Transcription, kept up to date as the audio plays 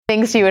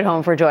Thanks to you at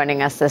home for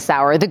joining us this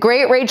hour. The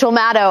great Rachel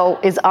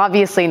Maddow is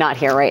obviously not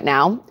here right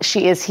now.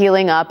 She is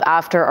healing up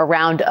after a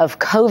round of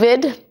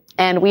COVID,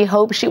 and we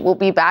hope she will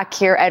be back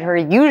here at her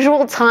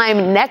usual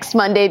time next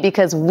Monday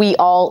because we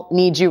all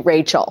need you,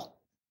 Rachel.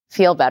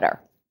 Feel better.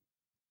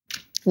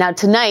 Now,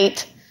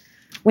 tonight,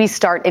 we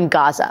start in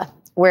Gaza,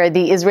 where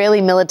the Israeli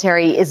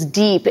military is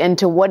deep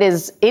into what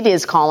it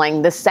is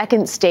calling the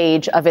second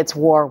stage of its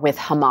war with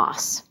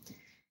Hamas.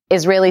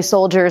 Israeli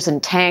soldiers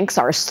and tanks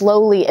are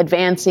slowly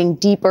advancing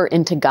deeper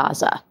into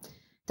Gaza.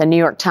 The New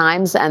York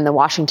Times and the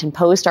Washington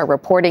Post are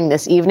reporting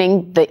this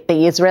evening that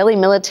the Israeli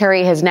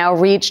military has now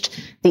reached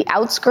the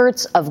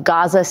outskirts of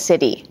Gaza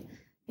City.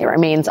 It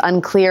remains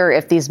unclear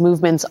if these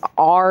movements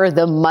are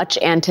the much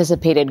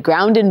anticipated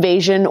ground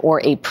invasion or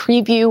a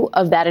preview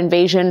of that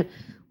invasion,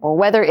 or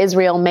whether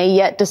Israel may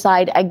yet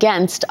decide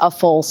against a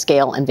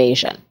full-scale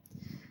invasion.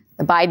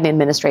 The Biden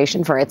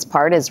administration, for its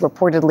part, is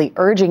reportedly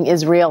urging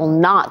Israel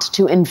not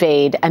to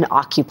invade and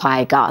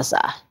occupy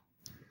Gaza.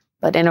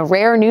 But in a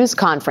rare news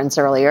conference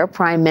earlier,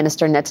 Prime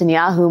Minister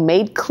Netanyahu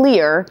made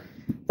clear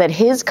that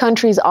his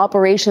country's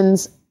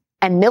operations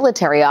and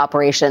military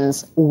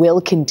operations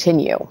will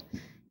continue,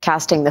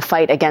 casting the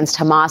fight against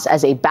Hamas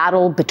as a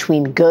battle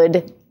between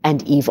good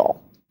and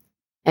evil.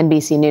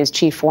 NBC News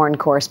chief foreign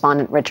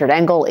correspondent Richard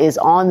Engel is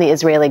on the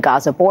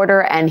Israeli-Gaza border,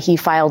 and he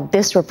filed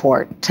this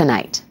report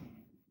tonight.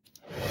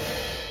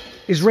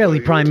 Israeli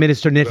Prime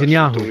Minister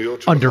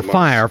Netanyahu under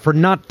fire for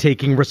not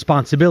taking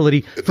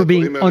responsibility for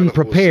being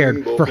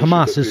unprepared for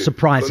Hamas's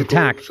surprise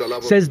attack,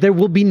 says there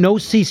will be no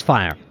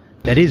ceasefire,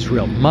 that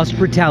Israel must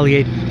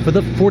retaliate for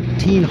the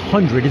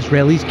 1,400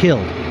 Israelis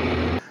killed.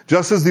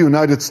 Just as the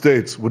United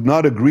States would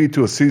not agree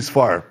to a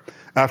ceasefire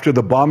after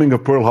the bombing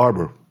of Pearl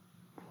Harbor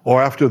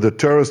or after the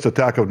terrorist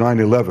attack of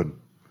 9/11,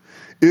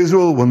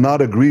 Israel will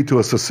not agree to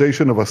a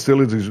cessation of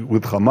hostilities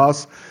with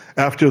Hamas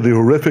after the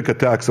horrific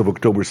attacks of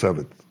October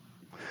 7th.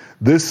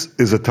 This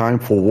is a time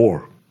for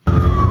war.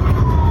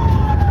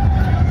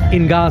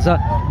 In Gaza,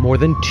 more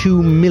than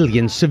 2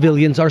 million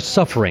civilians are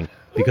suffering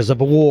because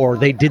of a war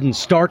they didn't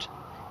start,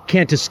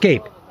 can't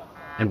escape,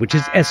 and which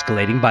is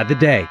escalating by the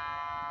day.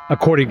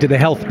 According to the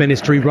health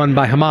ministry run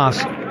by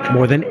Hamas,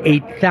 more than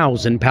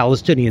 8,000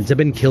 Palestinians have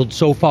been killed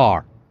so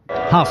far.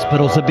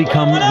 Hospitals have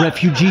become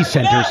refugee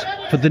centers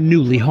for the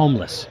newly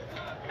homeless.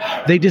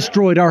 They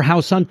destroyed our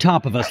house on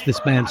top of us,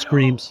 this man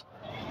screams.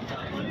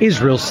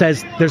 Israel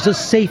says there's a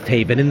safe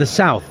haven in the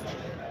south,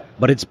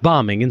 but it's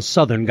bombing in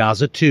southern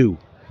Gaza too.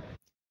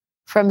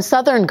 From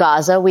southern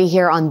Gaza, we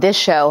here on this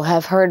show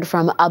have heard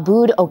from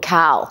Aboud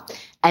Okal,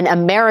 an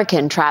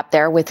American trapped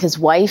there with his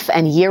wife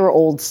and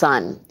year-old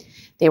son.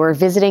 They were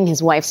visiting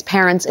his wife's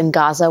parents in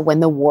Gaza when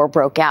the war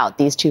broke out.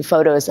 These two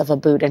photos of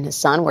Aboud and his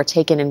son were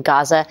taken in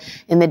Gaza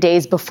in the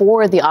days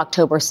before the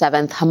October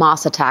 7th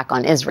Hamas attack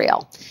on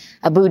Israel.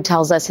 Aboud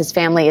tells us his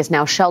family is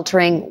now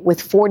sheltering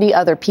with 40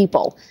 other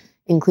people,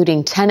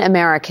 including 10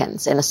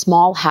 Americans, in a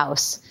small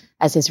house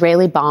as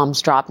Israeli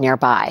bombs drop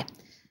nearby.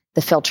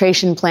 The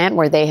filtration plant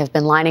where they have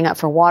been lining up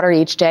for water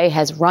each day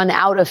has run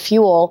out of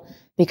fuel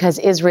because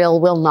Israel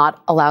will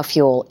not allow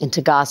fuel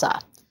into Gaza.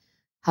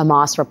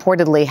 Hamas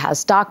reportedly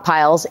has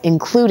stockpiles,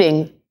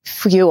 including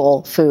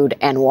fuel, food,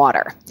 and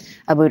water.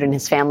 Aboud and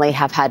his family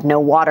have had no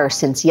water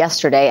since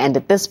yesterday, and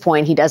at this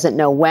point, he doesn't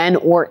know when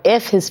or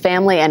if his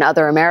family and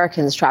other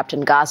Americans trapped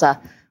in Gaza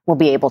will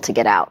be able to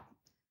get out.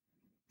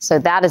 So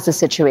that is the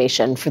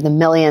situation for the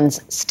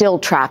millions still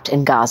trapped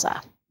in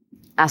Gaza.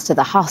 As to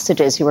the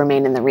hostages who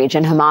remain in the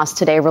region, Hamas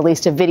today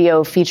released a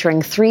video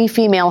featuring 3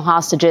 female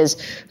hostages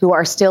who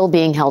are still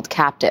being held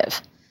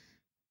captive.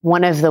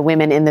 One of the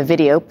women in the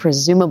video,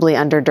 presumably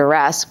under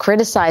duress,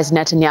 criticized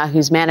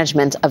Netanyahu's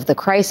management of the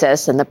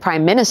crisis, and the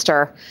prime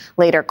minister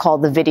later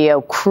called the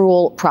video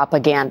cruel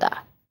propaganda.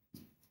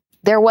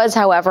 There was,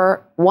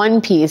 however,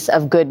 one piece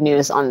of good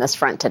news on this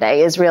front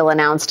today. Israel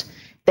announced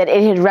that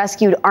it had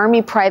rescued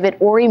Army Private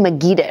Ori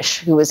Magidish,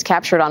 who was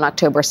captured on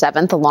October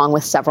 7th, along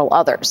with several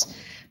others.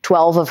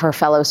 12 of her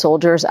fellow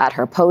soldiers at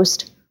her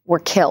post were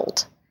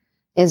killed.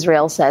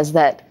 Israel says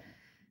that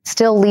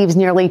still leaves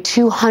nearly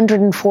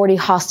 240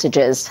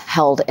 hostages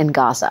held in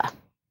Gaza.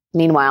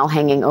 Meanwhile,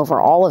 hanging over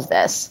all of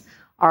this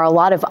are a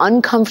lot of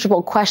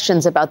uncomfortable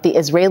questions about the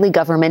Israeli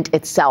government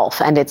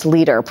itself and its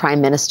leader,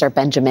 Prime Minister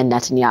Benjamin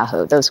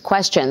Netanyahu. Those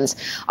questions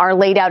are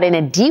laid out in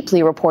a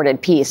deeply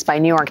reported piece by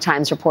New York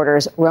Times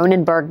reporters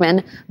Ronan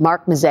Bergman,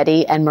 Mark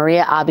Mazzetti, and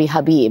Maria Abi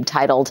Habib,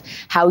 titled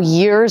 "How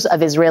Years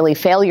of Israeli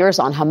Failures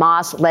on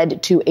Hamas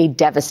Led to a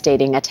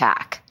Devastating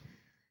Attack."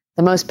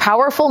 The most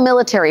powerful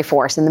military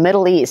force in the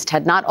Middle East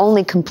had not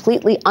only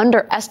completely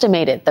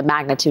underestimated the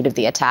magnitude of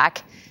the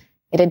attack,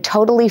 it had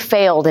totally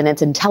failed in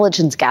its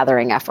intelligence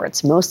gathering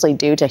efforts, mostly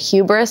due to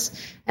hubris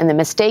and the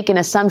mistaken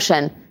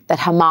assumption that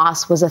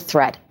Hamas was a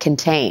threat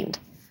contained.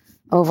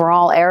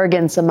 Overall,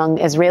 arrogance among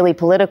Israeli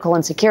political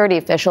and security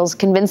officials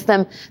convinced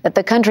them that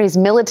the country's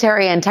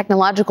military and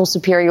technological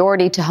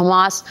superiority to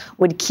Hamas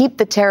would keep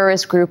the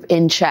terrorist group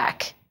in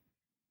check.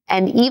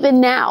 And even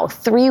now,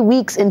 3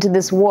 weeks into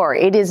this war,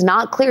 it is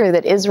not clear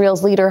that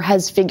Israel's leader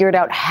has figured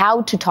out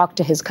how to talk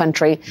to his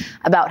country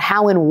about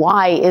how and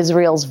why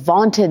Israel's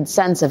vaunted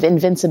sense of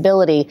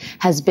invincibility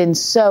has been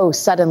so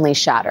suddenly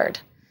shattered.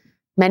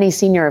 Many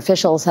senior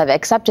officials have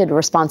accepted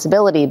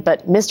responsibility,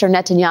 but Mr.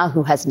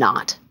 Netanyahu has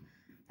not.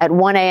 At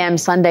 1 a.m.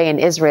 Sunday in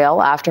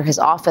Israel, after his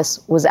office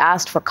was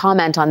asked for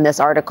comment on this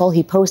article,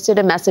 he posted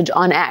a message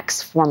on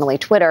X, formerly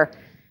Twitter,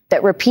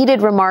 that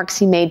repeated remarks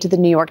he made to the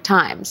New York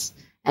Times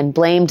and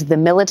blamed the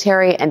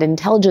military and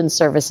intelligence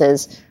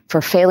services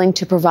for failing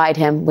to provide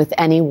him with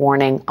any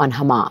warning on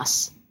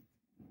Hamas.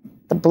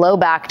 The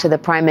blowback to the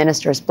prime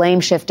minister's blame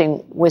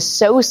shifting was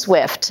so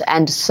swift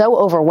and so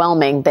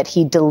overwhelming that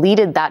he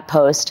deleted that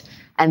post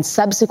and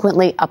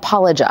subsequently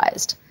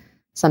apologized,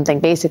 something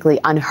basically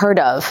unheard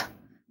of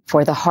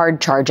for the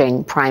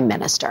hard-charging prime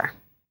minister.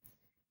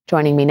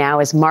 Joining me now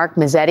is Mark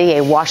Mazzetti,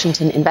 a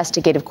Washington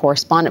investigative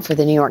correspondent for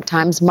the New York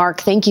Times.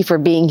 Mark, thank you for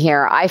being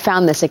here. I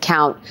found this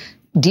account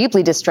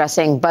deeply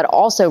distressing, but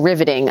also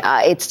riveting.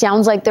 It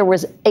sounds like there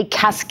was a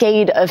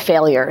cascade of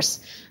failures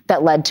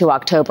that led to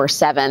October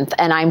 7th.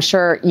 And I'm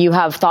sure you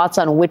have thoughts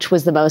on which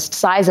was the most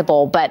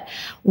sizable. But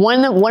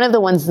one of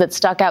the ones that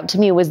stuck out to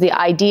me was the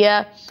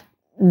idea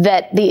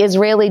that the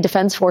Israeli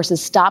Defense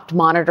Forces stopped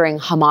monitoring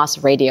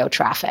Hamas radio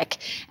traffic,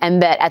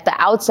 and that at the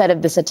outset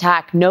of this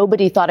attack,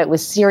 nobody thought it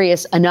was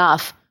serious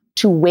enough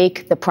to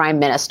wake the prime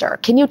minister.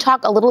 Can you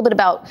talk a little bit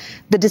about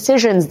the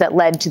decisions that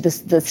led to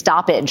the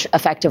stoppage,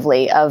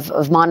 effectively,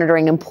 of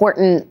monitoring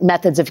important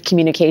methods of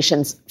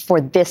communications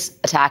for this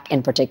attack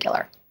in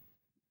particular?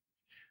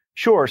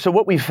 Sure. So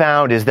what we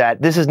found is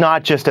that this is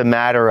not just a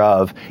matter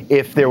of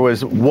if there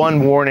was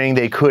one warning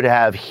they could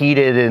have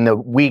heeded in the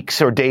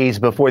weeks or days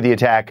before the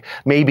attack,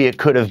 maybe it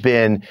could have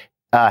been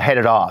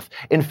headed off.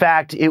 In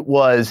fact, it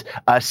was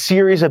a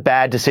series of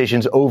bad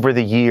decisions over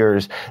the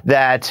years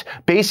that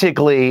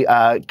basically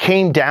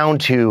came down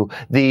to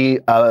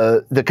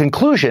the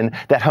conclusion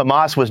that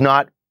Hamas was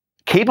not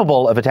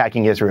capable of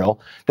attacking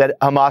Israel, that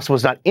Hamas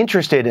was not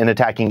interested in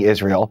attacking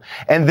Israel,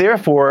 and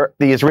therefore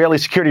the Israeli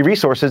security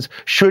resources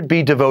should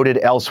be devoted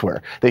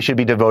elsewhere. They should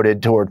be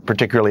devoted toward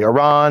particularly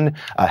Iran,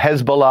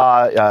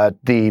 Hezbollah,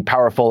 the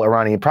powerful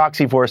Iranian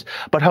proxy force,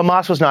 but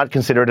Hamas was not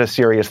considered a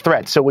serious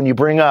threat. So when you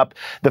bring up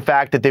the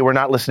fact that they were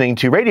not listening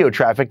to radio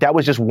traffic, that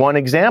was just one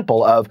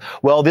example of,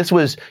 well, this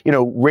was,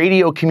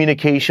 radio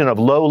communication of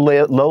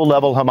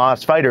low-level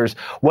Hamas fighters.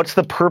 What's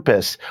the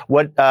purpose?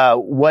 What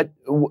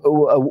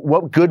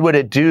good would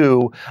it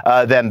do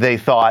them, they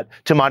thought,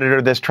 to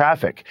monitor this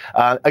traffic?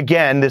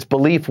 Again, this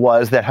belief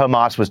was that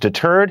Hamas was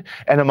deterred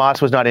and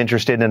Hamas was not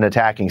interested in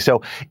attacking.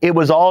 So it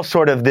was all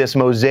sort of this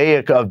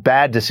mosaic of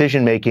bad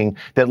decision making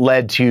that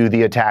led to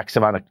the attacks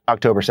on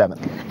October 7th.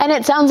 And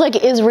it sounds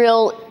like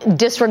Israel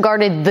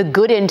disregarded the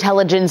good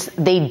intelligence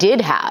they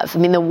did have. I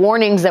mean, the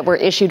warnings that were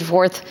issued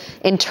forth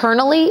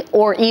internally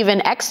or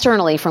even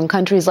externally from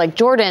countries like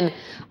Jordan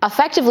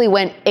effectively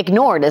went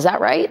ignored. Is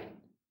that right?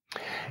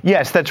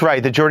 Yes, that's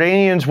right. The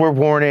Jordanians were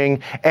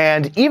warning,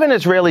 and even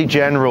Israeli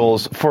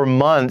generals for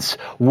months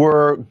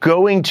were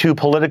going to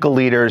political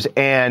leaders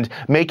and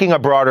making a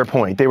broader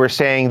point. They were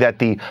saying that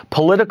the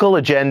political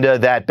agenda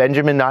that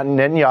Benjamin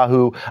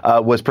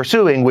Netanyahu was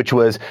pursuing, which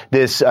was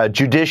this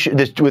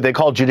what they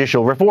call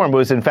judicial reform,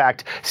 was in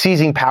fact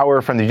seizing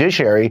power from the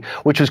judiciary,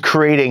 which was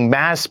creating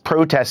mass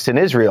protests in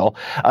Israel.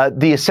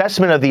 The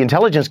assessment of the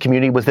intelligence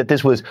community was that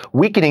this was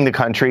weakening the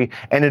country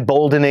and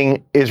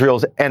emboldening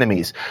Israel's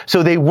enemies.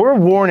 So they were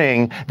warning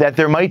that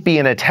there might be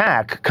an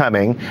attack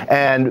coming,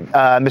 and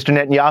Mr.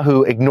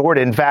 Netanyahu ignored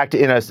it. In fact,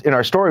 in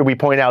our story, we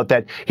point out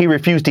that he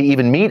refused to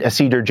even meet a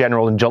senior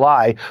general in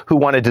July who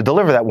wanted to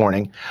deliver that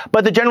warning.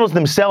 But the generals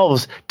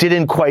themselves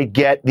didn't quite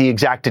get the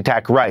exact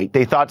attack right.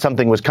 They thought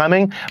something was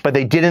coming, but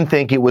they didn't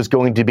think it was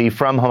going to be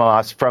from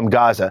Hamas, from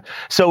Gaza.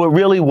 So it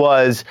really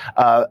was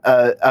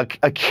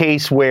a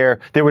case where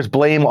there was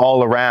blame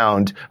all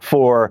around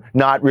for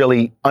not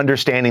really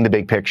understanding the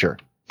big picture.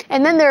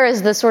 And then there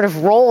is the sort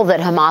of role that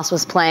Hamas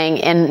was playing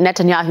in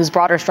Netanyahu's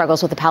broader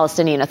struggles with the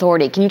Palestinian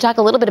Authority. Can you talk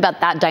a little bit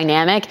about that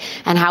dynamic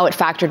and how it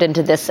factored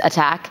into this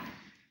attack?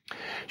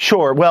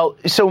 Sure. Well,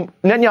 so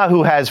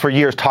Netanyahu has for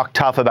years talked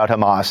tough about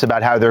Hamas,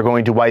 about how they're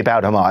going to wipe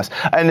out Hamas.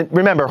 And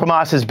remember,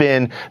 Hamas has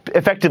been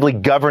effectively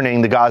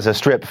governing the Gaza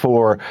Strip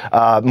for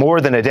more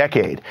than a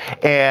decade.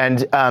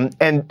 And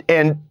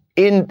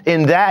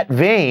in that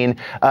vein,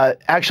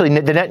 actually,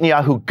 the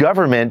Netanyahu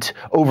government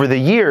over the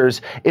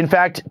years, in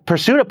fact,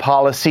 pursued a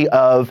policy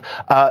of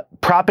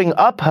propping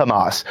up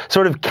Hamas,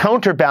 sort of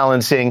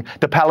counterbalancing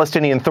the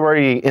Palestinian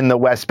Authority in the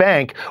West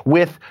Bank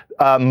with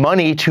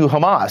money to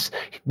Hamas.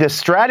 The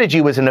strategy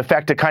was, in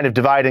effect, to kind of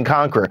divide and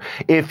conquer.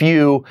 If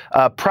you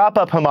prop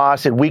up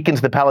Hamas, it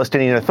weakens the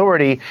Palestinian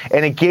Authority,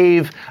 and it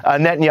gave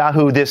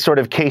Netanyahu this sort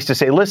of case to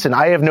say, listen,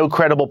 I have no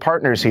credible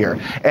partners here.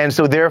 And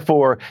so,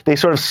 therefore, they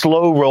sort of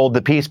slow-rolled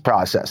the peace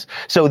process.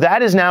 So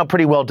that is now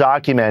pretty well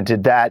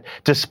documented that,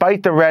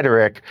 despite the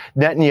rhetoric,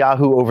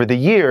 Netanyahu over the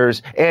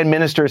years and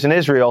ministers in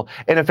Israel,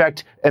 in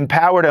effect,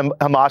 empowered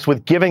Hamas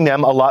with giving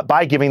them a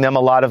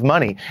lot of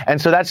money.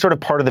 And so that's sort of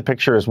part of the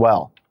picture as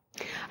well.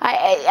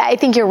 I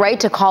think you're right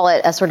to call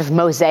it a sort of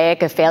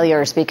mosaic of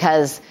failures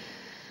because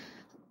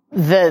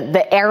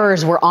the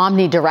errors were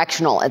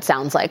omnidirectional, it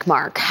sounds like,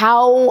 Mark.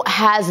 How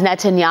has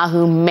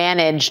Netanyahu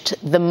managed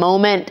the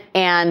moment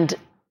and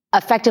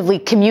effectively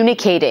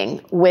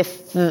communicating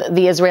with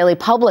the Israeli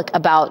public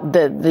about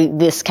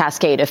this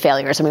cascade of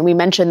failures? I mean, we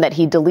mentioned that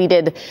he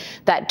deleted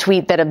that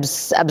tweet that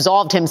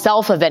absolved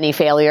himself of any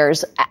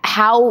failures.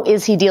 How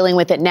is he dealing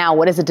with it now?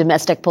 What does the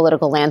domestic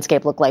political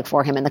landscape look like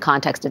for him in the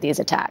context of these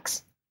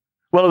attacks?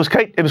 Well,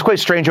 it was quite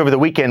strange over the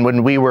weekend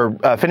when we were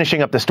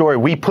finishing up the story.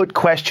 We put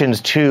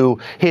questions to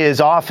his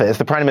office,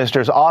 the Prime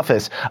Minister's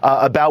office,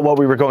 about what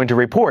we were going to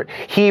report.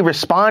 He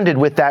responded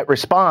with that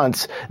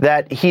response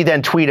that he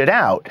then tweeted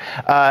out.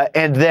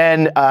 And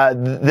then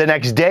the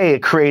next day,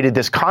 it created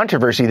this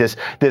controversy, this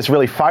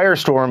really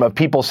firestorm of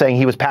people saying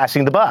he was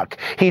passing the buck.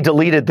 He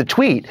deleted the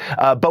tweet,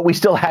 but we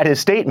still had his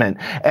statement.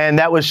 And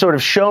that was sort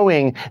of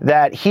showing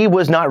that he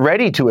was not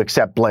ready to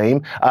accept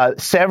blame.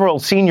 Several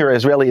senior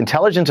Israeli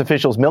intelligence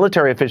officials,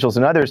 military officials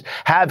and others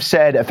have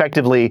said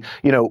effectively,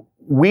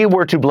 we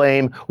were to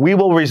blame. We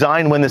will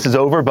resign when this is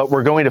over, but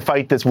we're going to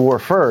fight this war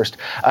first.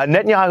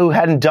 Netanyahu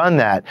hadn't done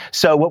that.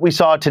 So what we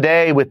saw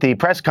today with the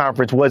press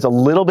conference was a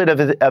little bit of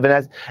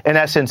in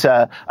essence,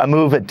 a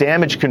move at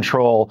damage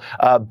control.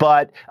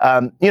 But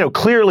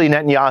clearly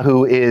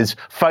Netanyahu is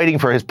fighting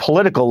for his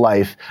political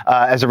life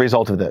as a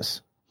result of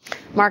this.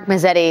 Mark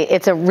Mazzetti,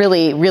 it's a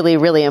really, really,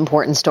 really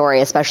important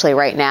story, especially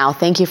right now.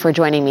 Thank you for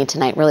joining me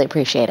tonight. Really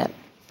appreciate it.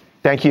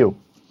 Thank you.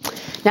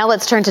 Now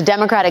let's turn to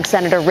Democratic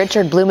Senator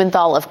Richard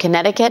Blumenthal of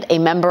Connecticut, a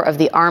member of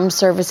the Armed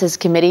Services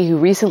Committee who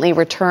recently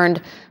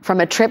returned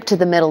from a trip to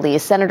the Middle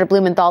East. Senator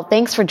Blumenthal,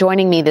 thanks for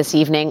joining me this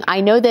evening.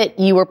 I know that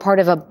you were part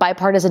of a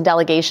bipartisan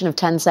delegation of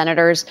 10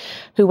 senators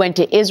who went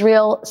to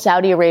Israel,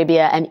 Saudi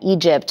Arabia, and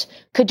Egypt.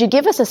 Could you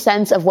give us a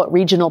sense of what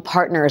regional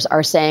partners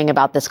are saying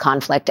about this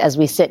conflict as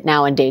we sit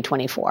now in day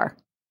 24?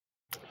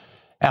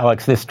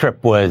 Alex, this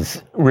trip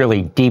was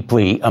really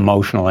deeply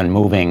emotional and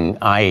moving.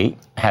 I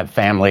have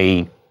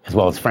family as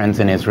well as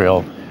friends in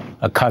Israel,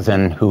 a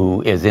cousin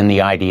who is in the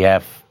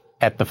IDF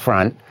at the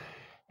front,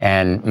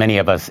 and many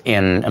of us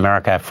in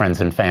America have friends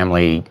and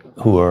family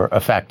who are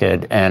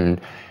affected. And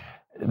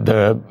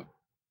the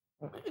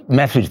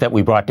message that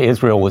we brought to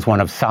Israel was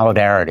one of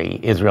solidarity.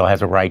 Israel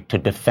has a right to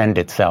defend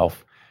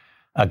itself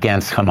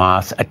against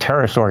Hamas, a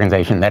terrorist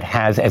organization that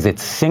has as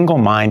its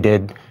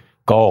single-minded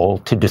goal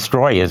to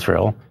destroy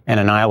Israel and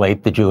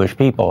annihilate the Jewish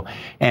people.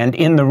 And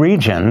in the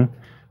region,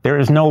 there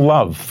is no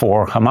love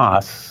for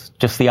Hamas.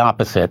 Just the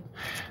opposite.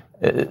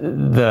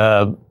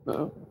 The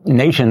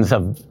nations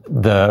of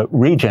the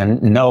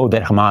region know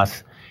that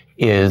Hamas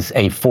is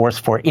a force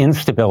for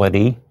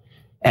instability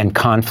and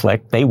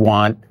conflict. They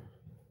want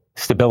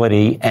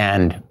stability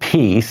and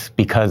peace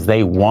because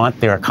they want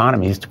their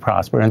economies to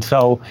prosper. And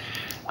so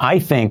I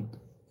think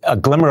a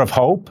glimmer of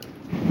hope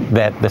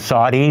that the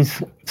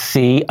Saudis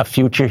see a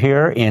future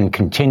here in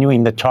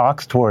continuing the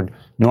talks toward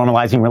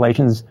normalizing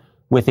relations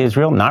with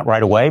Israel, not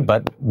right away,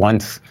 but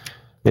once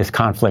this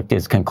conflict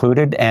is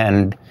concluded.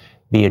 And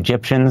the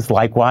Egyptians,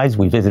 likewise,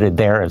 we visited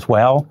there as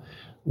well,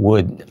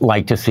 would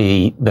like to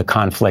see the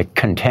conflict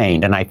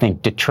contained. And I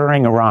think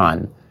deterring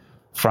Iran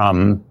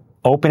from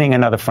opening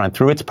another front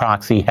through its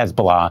proxy,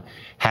 Hezbollah,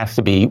 has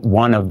to be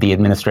one of the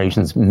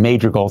administration's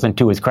major goals. And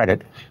to his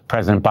credit,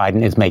 President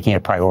Biden is making it a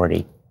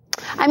priority.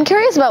 I'm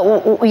curious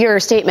about your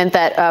statement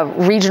that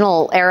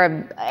regional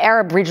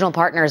Arab regional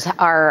partners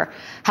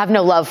have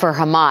no love for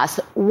Hamas.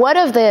 What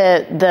of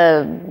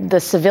the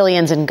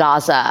civilians in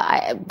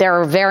Gaza? There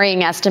are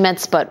varying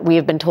estimates, but we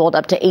have been told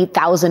up to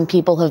 8,000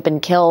 people have been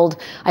killed.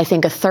 I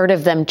think a third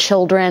of them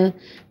children.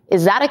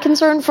 Is that a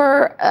concern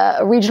for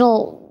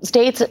regional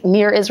states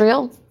near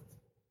Israel?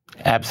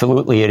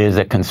 Absolutely, it is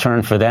a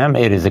concern for them.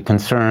 It is a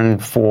concern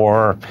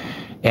for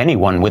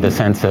anyone with a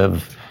sense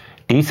of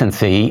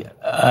decency.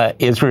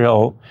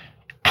 Israel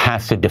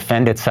has to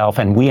defend itself,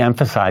 and we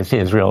emphasize to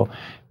Israel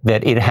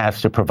that it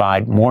has to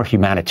provide more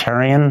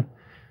humanitarian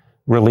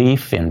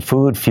relief in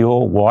food,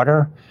 fuel,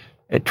 water,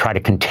 try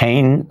to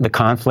contain the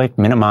conflict,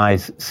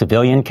 minimize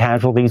civilian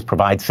casualties,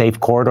 provide safe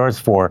corridors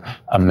for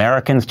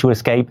Americans to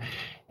escape,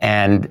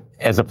 and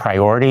as a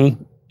priority,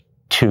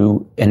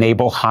 to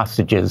enable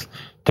hostages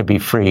to be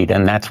freed.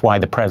 And that's why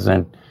the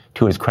president,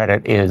 to his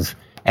credit, is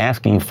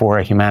asking for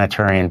a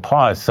humanitarian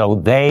pause. So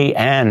they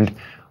and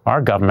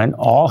our government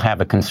all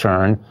have a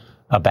concern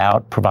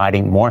about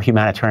providing more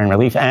humanitarian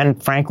relief.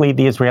 And frankly,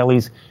 the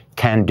Israelis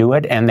can do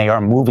it, and they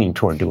are moving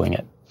toward doing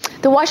it.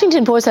 The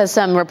Washington Post has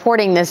some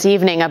reporting this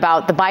evening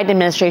about the Biden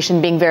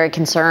administration being very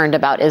concerned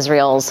about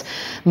Israel's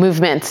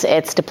movements,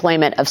 its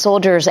deployment of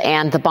soldiers,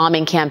 and the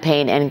bombing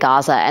campaign in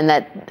Gaza, and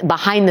that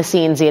behind the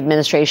scenes, the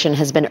administration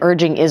has been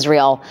urging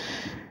Israel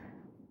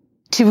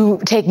to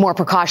take more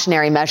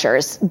precautionary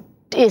measures.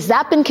 Has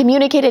that been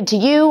communicated to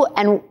you?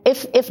 And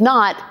if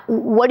not,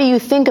 what do you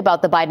think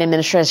about the Biden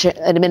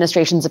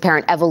administration's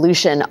apparent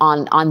evolution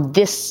on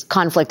this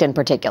conflict in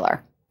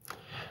particular?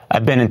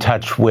 I've been in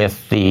touch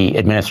with the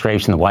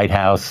administration, the White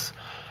House,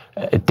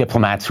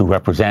 diplomats who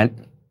represent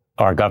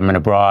our government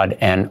abroad,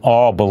 and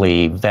all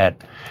believe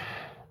that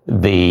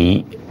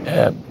the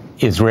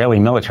Israeli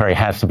military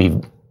has to be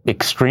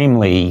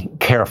extremely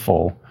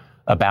careful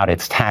about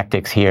its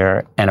tactics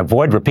here and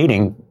avoid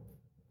repeating,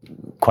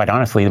 quite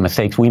honestly, the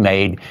mistakes we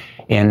made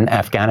in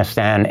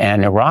Afghanistan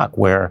and Iraq,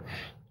 where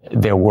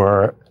there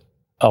were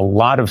a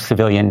lot of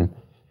civilian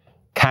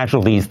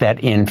casualties that,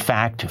 in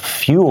fact,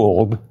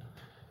 fueled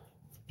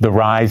the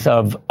rise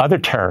of other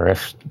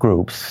terrorist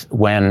groups.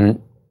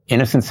 When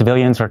innocent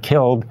civilians are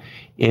killed,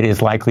 it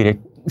is likely to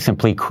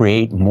simply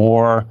create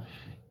more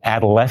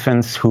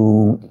adolescents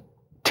who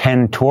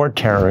tend toward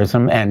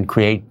terrorism and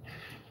create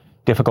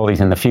difficulties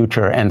in the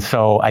future. And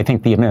so I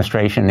think the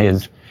administration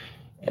is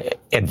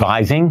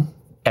advising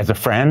as a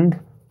friend,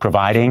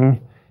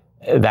 providing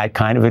that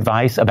kind of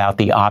advice about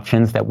the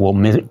options that will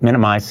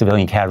minimize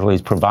civilian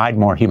casualties, provide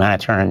more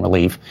humanitarian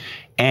relief,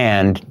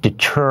 and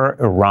deter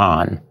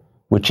Iran,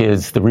 which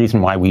is the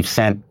reason why we've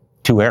sent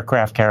 2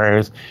 aircraft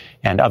carriers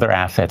and other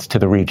assets to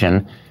the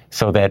region,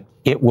 so that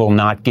it will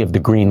not give the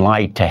green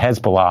light to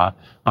Hezbollah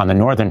on the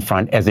northern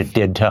front as it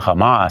did to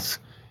Hamas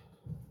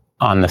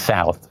on the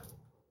south.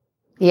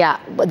 Yeah,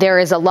 there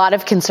is a lot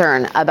of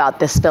concern about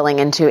this spilling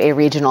into a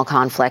regional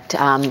conflict.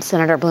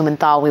 Senator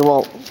Blumenthal,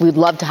 we'd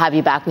love to have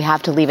you back. We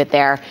have to leave it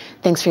there.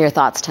 Thanks for your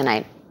thoughts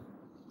tonight.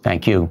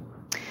 Thank you.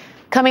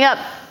 Coming up,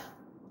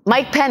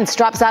 Mike Pence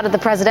drops out of the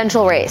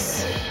presidential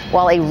race,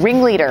 while a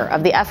ringleader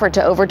of the effort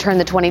to overturn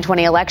the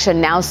 2020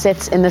 election now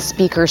sits in the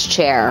speaker's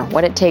chair.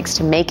 What it takes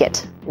to make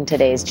it in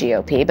today's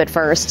GOP. But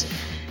first,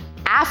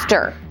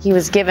 after he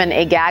was given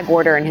a gag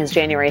order in his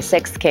January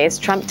 6th case,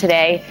 Trump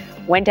today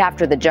went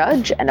after the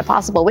judge and a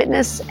possible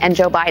witness and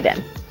Joe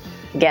Biden.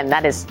 Again,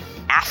 that is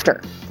after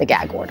the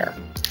gag order.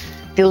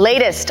 The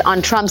latest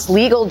on Trump's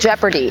legal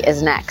jeopardy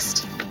is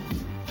next.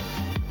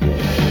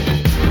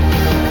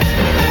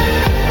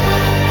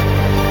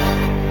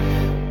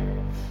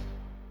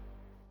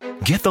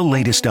 Get the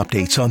latest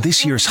updates on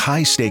this year's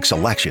high-stakes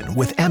election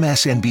with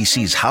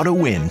MSNBC's How to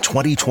Win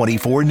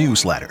 2024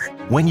 newsletter.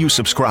 When you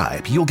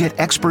subscribe, you'll get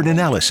expert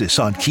analysis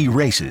on key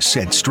races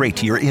sent straight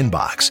to your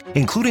inbox,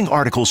 including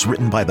articles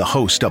written by the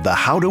host of the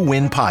How to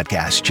Win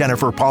podcast,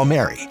 Jennifer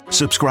Palmieri.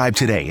 Subscribe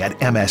today at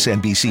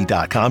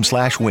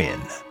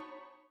msnbc.com/win.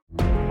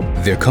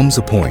 There comes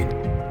a point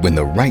when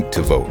the right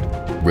to vote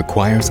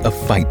requires a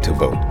fight to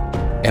vote.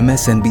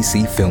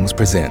 MSNBC Films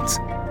presents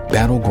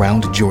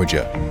Battleground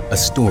Georgia, a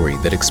story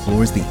that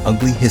explores the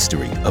ugly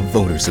history of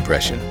voter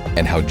suppression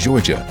and how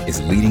Georgia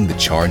is leading the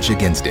charge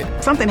against it.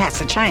 Something has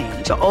to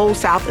change. The old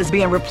South is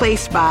being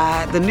replaced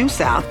by the new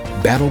South.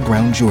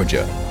 Battleground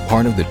Georgia,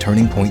 part of the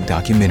Turning Point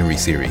documentary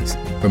series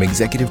from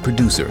executive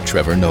producer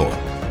Trevor Noah.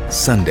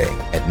 Sunday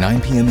at 9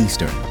 p.m.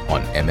 Eastern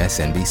on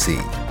MSNBC.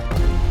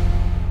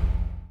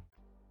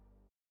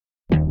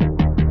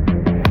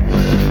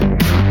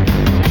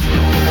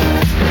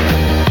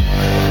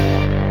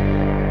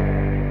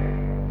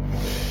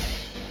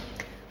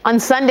 On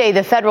Sunday,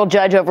 the federal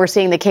judge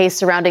overseeing the case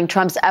surrounding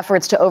Trump's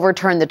efforts to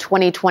overturn the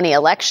 2020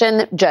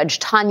 election, Judge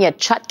Tanya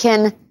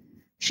Chutkin,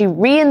 she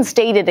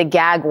reinstated a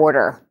gag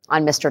order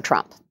on Mr.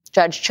 Trump.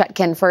 Judge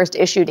Chutkin first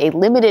issued a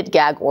limited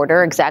gag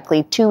order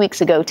exactly 2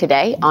 weeks ago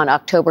today on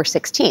October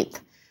 16th.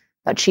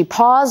 But she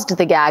paused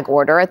the gag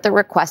order at the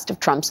request of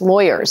Trump's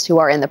lawyers, who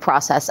are in the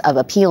process of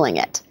appealing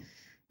it.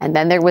 And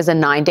then there was a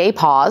 9-day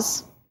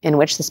pause in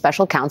which the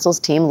special counsel's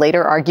team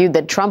later argued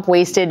that Trump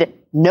wasted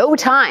no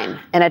time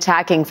in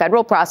attacking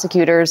federal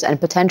prosecutors and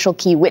potential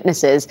key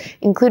witnesses,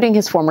 including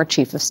his former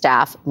chief of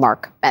staff,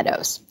 Mark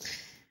Meadows.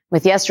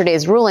 With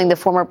yesterday's ruling, the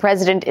former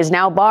president is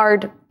now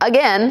barred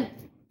again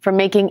from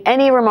making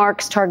any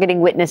remarks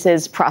targeting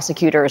witnesses,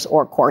 prosecutors,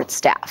 or court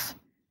staff.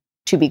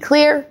 To be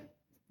clear,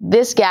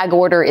 this gag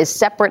order is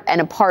separate and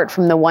apart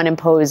from the one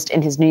imposed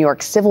in his New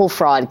York civil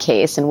fraud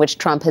case, in which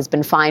Trump has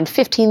been fined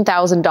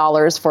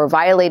 $15,000 for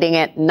violating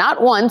it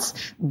not once,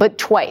 but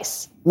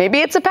twice. Maybe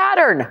it's a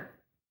pattern.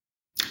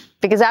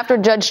 Because after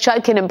Judge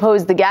Chutkin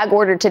imposed the gag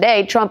order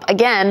today, Trump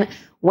again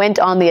went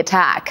on the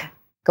attack,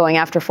 going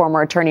after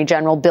former Attorney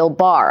General Bill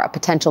Barr, a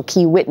potential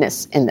key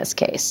witness in this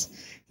case.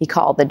 He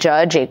called the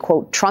judge a,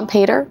 quote, Trump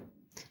hater,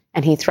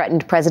 and he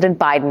threatened President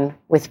Biden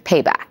with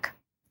payback,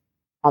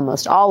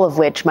 almost all of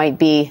which might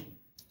be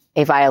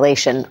a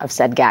violation of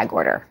said gag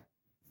order.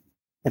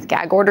 With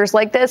gag orders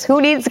like this,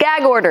 who needs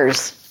gag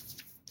orders?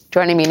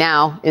 Joining me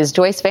now is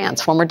Joyce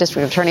Vance, former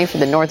district attorney for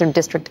the Northern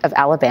District of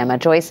Alabama.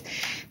 Joyce,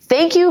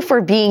 thank you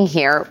for being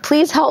here.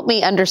 Please help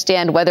me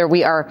understand whether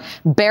we are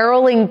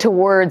barreling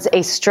towards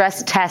a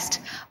stress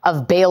test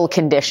of bail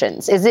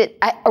conditions.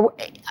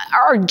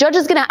 Are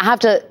judges going to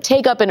have to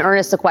take up in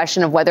earnest the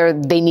question of whether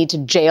they need to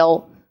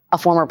jail a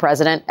former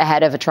president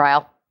ahead of a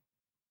trial?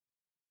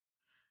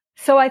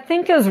 So I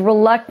think as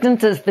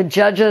reluctant as the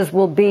judges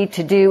will be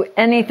to do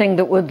anything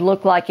that would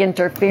look like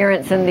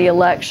interference in the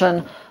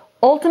election,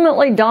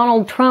 ultimately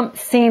Donald Trump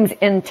seems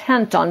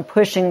intent on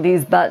pushing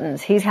these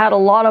buttons. He's had a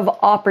lot of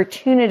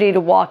opportunity to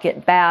walk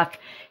it back.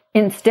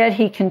 Instead,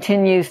 he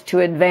continues to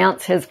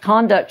advance his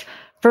conduct.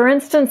 For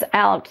instance,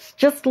 Alex,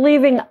 just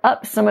leaving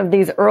up some of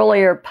these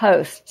earlier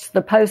posts,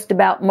 the post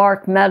about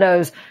Mark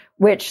Meadows,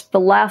 which the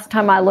last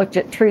time I looked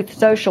at Truth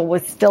Social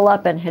was still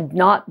up and had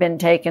not been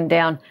taken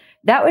down.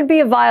 That would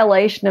be a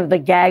violation of the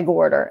gag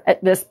order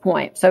at this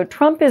point. So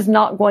Trump is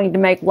not going to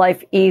make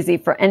life easy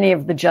for any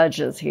of the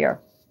judges here.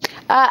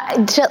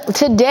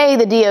 Today,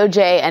 the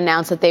DOJ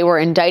announced that they were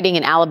indicting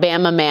an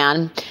Alabama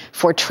man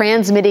for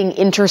transmitting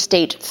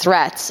interstate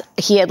threats.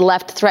 He had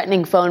left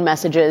threatening phone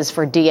messages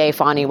for DA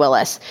Fani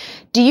Willis.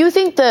 Do you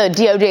think the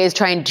DOJ is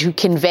trying to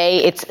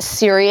convey its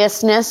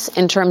seriousness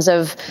in terms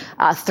of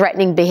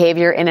threatening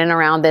behavior in and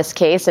around this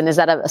case? And is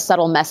that a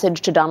subtle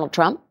message to Donald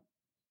Trump?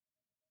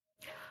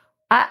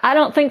 I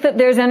don't think that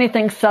there's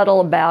anything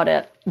subtle about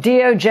it.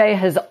 DOJ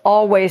has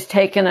always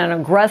taken an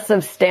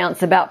aggressive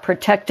stance about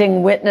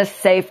protecting witness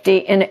safety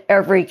in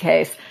every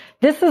case.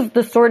 This is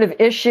the sort of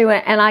issue,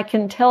 and I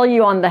can tell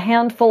you on the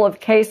handful of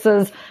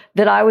cases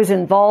that I was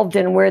involved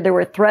in where there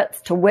were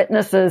threats to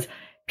witnesses,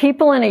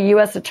 people in a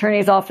U.S.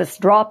 attorney's office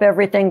drop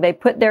everything. They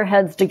put their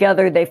heads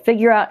together. They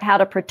figure out how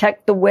to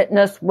protect the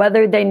witness,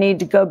 whether they need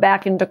to go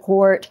back into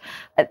court.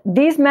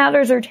 These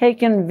matters are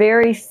taken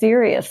very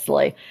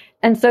seriously.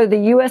 And so the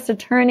U.S.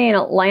 attorney in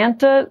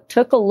Atlanta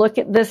took a look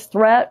at this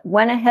threat,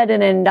 went ahead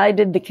and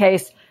indicted the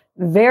case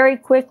very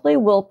quickly,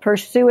 will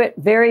pursue it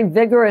very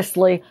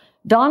vigorously.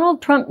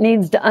 Donald Trump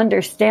needs to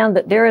understand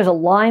that there is a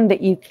line that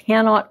you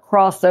cannot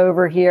cross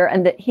over here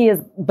and that he has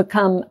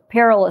become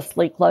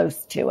perilously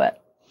close to it.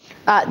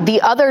 The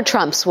other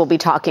Trumps will be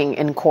talking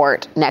in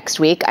court next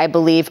week,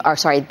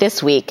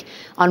 this week.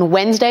 On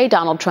Wednesday,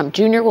 Donald Trump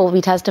Jr. will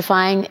be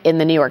testifying in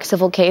the New York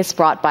civil case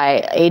brought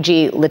by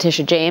AG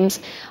Letitia James.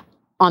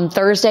 On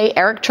Thursday,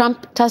 Eric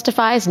Trump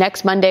testifies.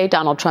 Next Monday,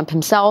 Donald Trump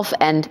himself.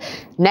 And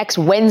next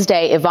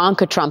Wednesday,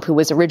 Ivanka Trump, who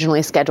was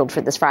originally scheduled for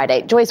this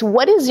Friday. Joyce,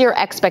 what is your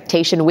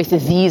expectation with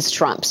these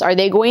Trumps? Are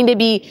they going to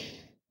be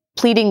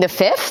pleading the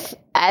fifth,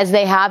 as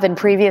they have in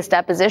previous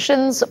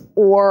depositions?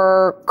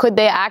 Or could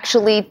they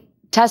actually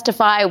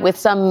testify with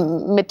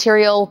some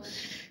material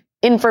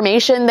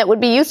information that would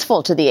be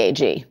useful to the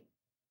AG?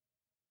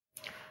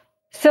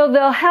 So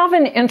they'll have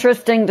an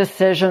interesting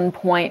decision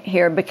point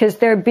here because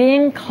they're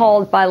being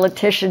called by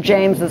Letitia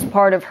James as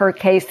part of her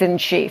case in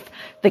chief,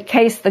 the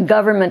case the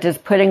government is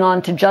putting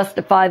on to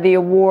justify the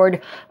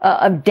award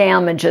of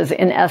damages,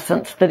 in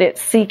essence, that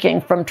it's seeking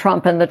from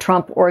Trump and the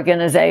Trump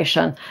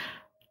organization.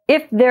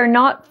 If they're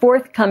not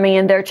forthcoming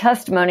in their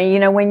testimony,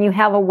 when you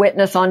have a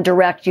witness on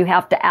direct, you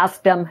have to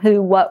ask them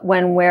who, what,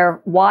 when, where,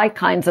 why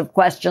kinds of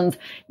questions.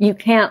 You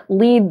can't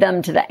lead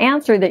them to the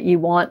answer that you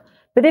want.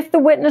 But if the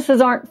witnesses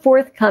aren't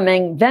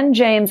forthcoming, then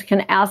James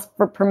can ask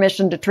for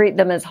permission to treat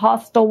them as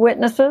hostile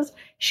witnesses.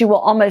 She will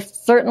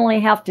almost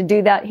certainly have to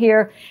do that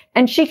here.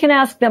 And she can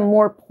ask them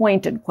more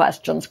pointed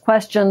questions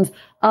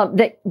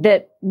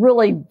that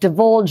really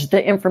divulge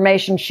the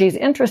information she's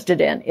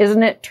interested in.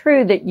 Isn't it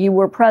true that you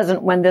were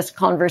present when this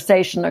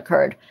conversation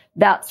occurred?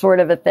 That sort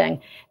of a thing.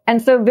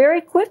 And so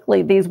very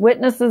quickly, these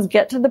witnesses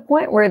get to the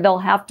point where they'll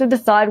have to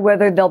decide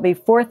whether they'll be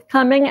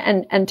forthcoming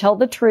and tell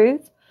the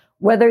truth,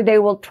 whether they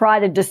will try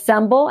to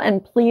dissemble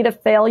and plead a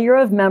failure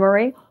of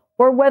memory,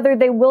 or whether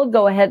they will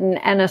go ahead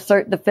and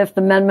assert the Fifth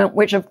Amendment,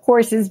 which, of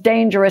course, is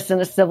dangerous in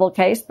a civil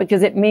case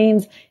because it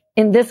means,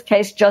 in this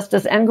case,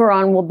 Justice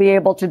Engoron will be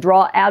able to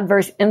draw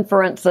adverse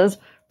inferences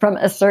from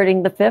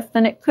asserting the Fifth,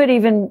 and it could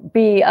even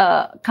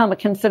become a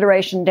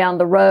consideration down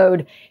the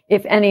road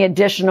if any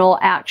additional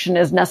action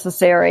is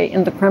necessary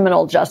in the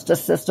criminal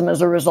justice system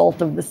as a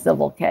result of the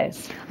civil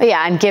case.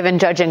 Yeah, and given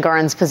Judge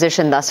Engoron's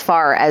position thus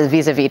far as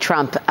vis-a-vis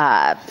Trump,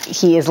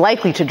 he is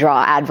likely to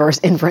draw adverse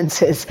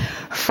inferences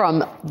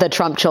from the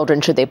Trump children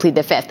should they plead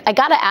the Fifth. I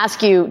got to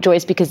ask you,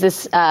 Joyce, because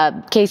this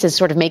case is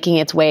sort of making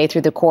its way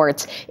through the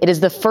courts. It is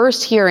the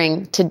first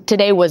hearing,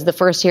 today was the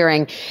first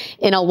hearing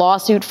in a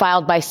lawsuit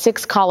filed by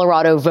 6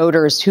 Colorado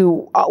voters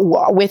who,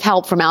 with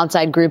help from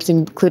outside groups,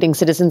 including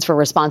Citizens for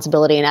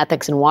Responsibility and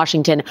Ethics in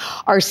Washington,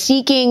 are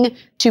seeking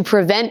to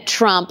prevent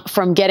Trump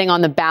from getting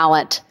on the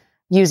ballot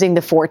using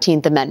the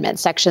 14th Amendment,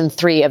 Section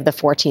 3 of the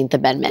 14th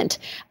Amendment.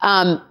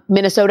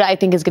 Minnesota, I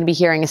think, is going to be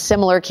hearing a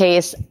similar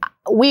case.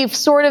 We've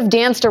sort of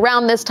danced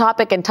around this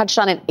topic and touched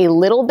on it a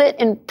little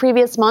bit in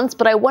previous months,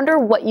 but I wonder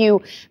what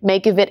you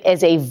make of it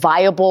as a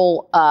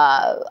viable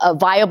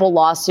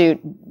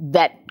lawsuit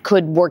that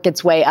could work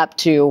its way up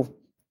to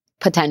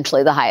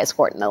potentially the highest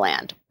court in the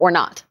land, or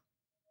not.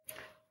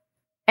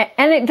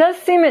 And it does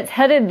seem it's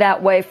headed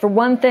that way. For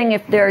one thing,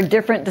 if there are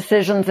different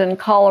decisions in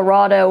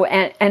Colorado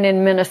and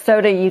in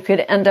Minnesota, you could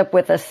end up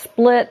with a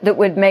split that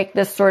would make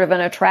this sort of an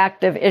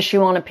attractive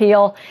issue on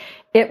appeal.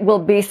 It will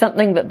be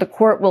something that the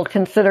court will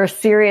consider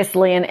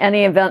seriously in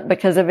any event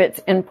because of its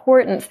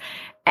importance.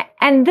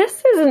 And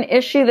this is an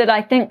issue that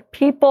I think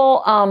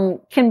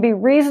people can be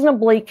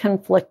reasonably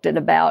conflicted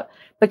about.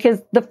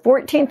 Because the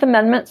 14th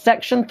Amendment,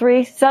 Section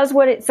 3, says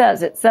what it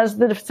says. It says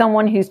that if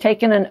someone who's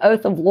taken an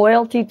oath of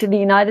loyalty to the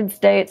United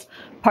States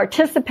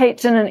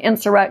participates in an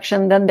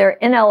insurrection, then they're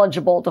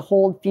ineligible to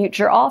hold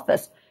future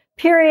office.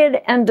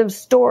 Period. End of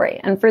story.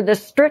 And for the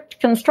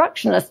strict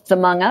constructionists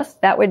among us,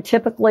 that would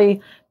typically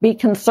be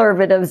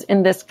conservatives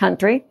in this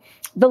country,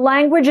 the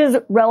language is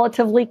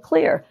relatively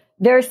clear.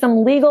 There are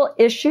some legal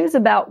issues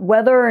about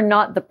whether or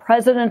not the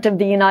president of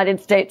the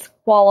United States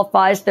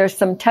qualifies. There's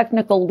some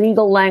technical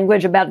legal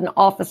language about an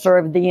officer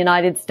of the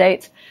United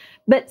States.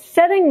 But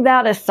setting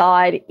that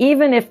aside,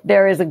 even if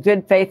there is a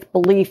good faith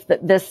belief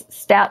that this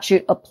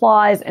statute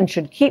applies and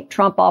should keep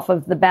Trump off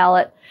of the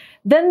ballot,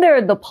 then there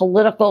are the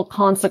political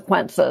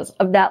consequences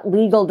of that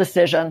legal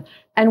decision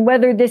and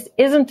whether this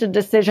isn't a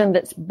decision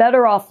that's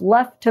better off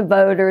left to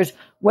voters,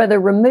 whether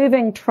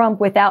removing Trump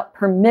without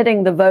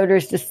permitting the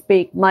voters to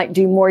speak might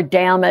do more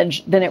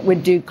damage than it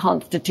would do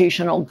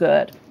constitutional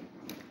good.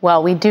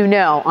 Well, we do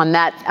know on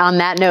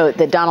that note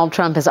that Donald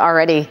Trump is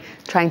already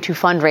trying to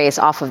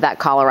fundraise off of that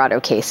Colorado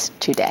case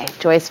today.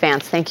 Joyce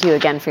Vance, thank you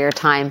again for your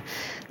time,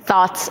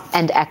 thoughts,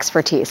 and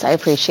expertise. I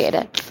appreciate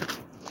it.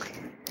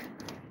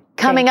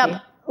 Coming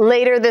up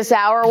later this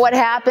hour, what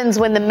happens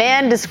when the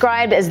man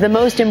described as the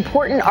most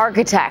important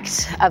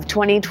architect of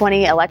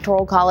 2020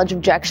 Electoral College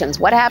objections?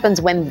 What happens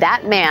when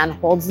that man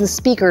holds the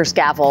speaker's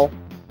gavel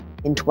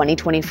in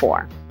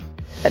 2024?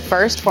 But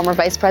first, former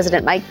Vice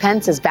President Mike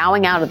Pence is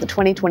bowing out of the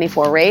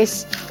 2024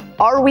 race.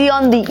 Are we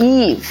on the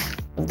eve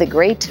of the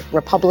great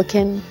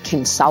Republican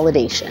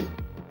consolidation?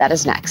 That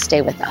is next.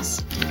 Stay with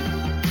us.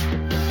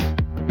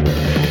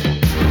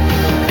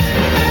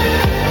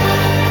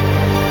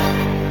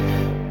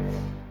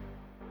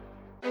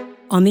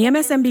 On the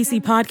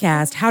MSNBC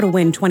podcast, How to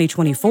Win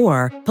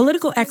 2024,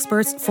 political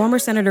experts, former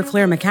Senator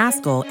Claire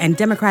McCaskill and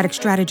Democratic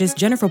strategist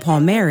Jennifer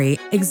Palmieri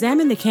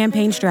examine the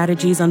campaign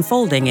strategies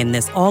unfolding in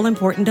this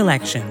all-important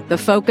election. The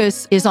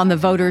focus is on the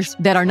voters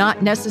that are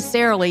not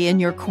necessarily in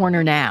your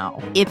corner now.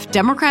 If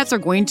Democrats are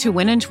going to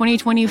win in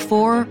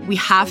 2024, we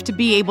have to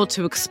be able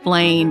to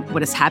explain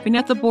what is happening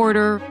at the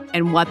border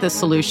and what the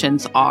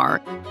solutions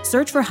are.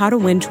 Search for How to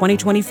Win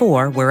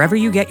 2024 wherever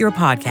you get your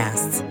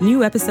podcasts.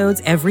 New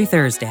episodes every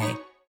Thursday.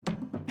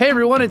 Hey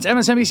everyone, it's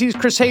MSNBC's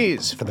Chris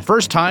Hayes. For the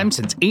first time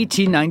since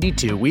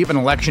 1892, we have an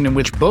election in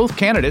which both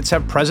candidates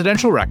have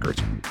presidential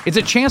records. It's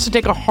a chance to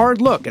take a hard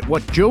look at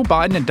what Joe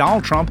Biden and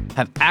Donald Trump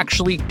have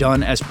actually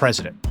done as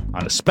president.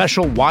 On a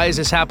special Why Is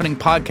This Happening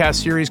podcast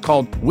series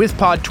called With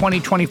Pod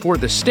 2024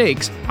 The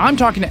Stakes, I'm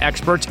talking to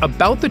experts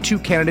about the two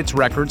candidates'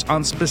 records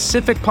on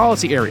specific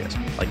policy areas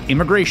like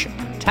immigration,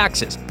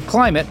 taxes,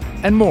 climate,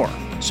 and more.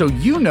 So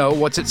you know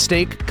what's at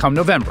stake come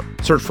November.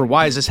 Search for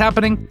Why Is This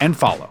Happening and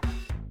follow.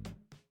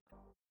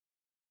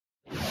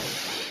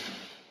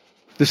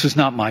 This is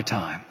not my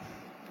time.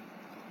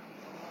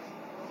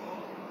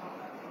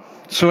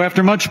 So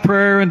after much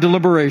prayer and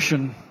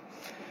deliberation,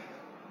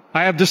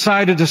 I have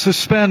decided to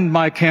suspend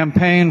my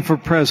campaign for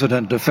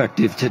president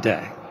effective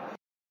today.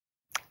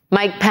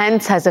 Mike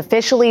Pence has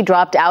officially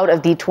dropped out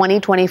of the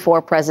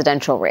 2024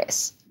 presidential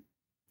race.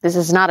 This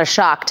is not a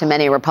shock to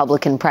many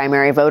Republican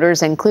primary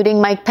voters, including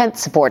Mike Pence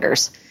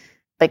supporters.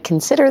 But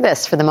consider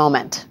this for the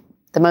moment.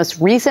 The most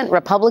recent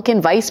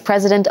Republican vice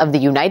president of the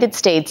United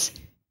States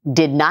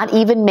did not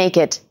even make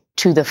it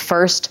to the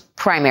first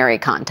primary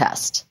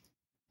contest,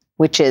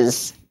 which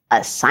is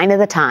a sign of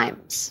the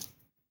times.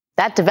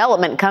 That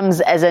development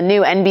comes as a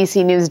new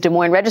NBC News Des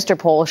Moines Register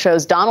poll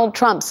shows Donald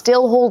Trump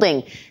still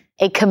holding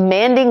a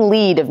commanding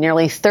lead of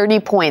nearly 30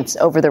 points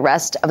over the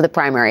rest of the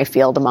primary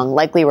field among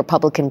likely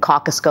Republican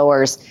caucus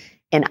goers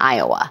in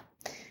Iowa.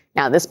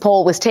 Now, this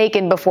poll was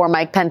taken before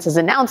Mike Pence's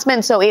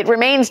announcement, so it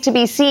remains to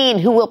be seen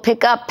who will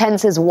pick up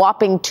Pence's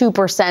whopping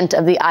 2%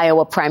 of the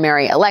Iowa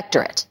primary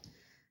electorate.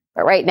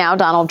 But right now,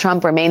 Donald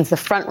Trump remains the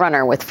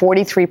frontrunner with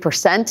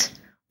 43%,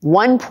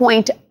 1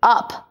 point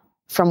up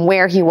from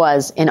where he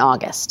was in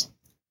August.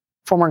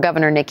 Former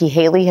Governor Nikki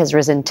Haley has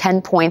risen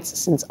 10 points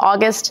since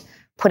August,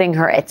 putting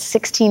her at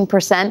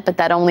 16%, but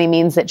that only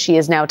means that she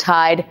is now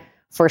tied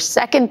for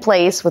second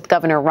place with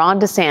Governor Ron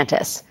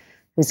DeSantis,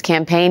 whose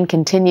campaign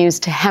continues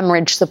to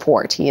hemorrhage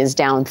support. He is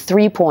down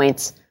 3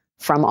 points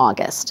from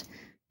August.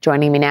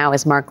 Joining me now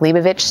is Mark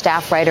Leibovich,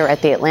 staff writer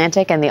at The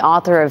Atlantic and the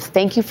author of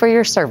Thank You for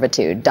Your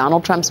Servitude,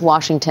 Donald Trump's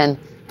Washington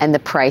and the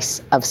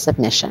Price of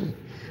Submission.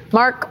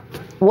 Mark,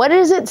 what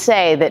does it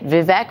say that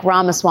Vivek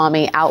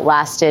Ramaswamy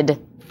outlasted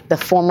the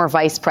former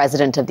vice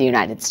president of the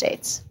United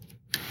States?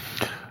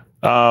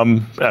 I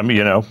mean,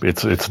 you know,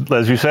 it's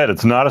as you said,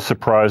 it's not a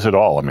surprise at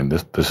all. I mean,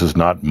 this is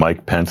not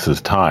Mike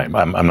Pence's time.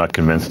 I'm not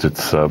convinced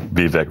it's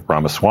Vivek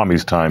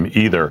Ramaswamy's time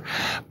either.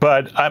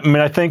 But I mean,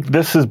 I think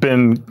this has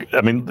been,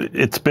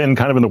 it's been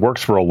kind of in the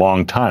works for a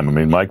long time. I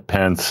mean, Mike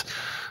Pence,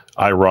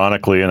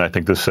 ironically, and I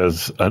think this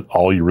says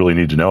all you really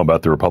need to know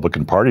about the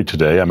Republican Party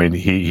today. I mean,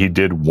 he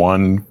did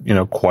one,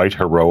 quite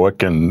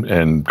heroic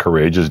and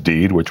courageous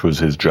deed, which was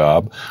his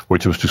job,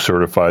 which was to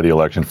certify the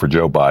election for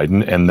Joe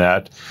Biden, and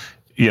that,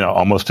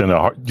 almost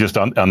just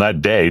on that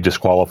day,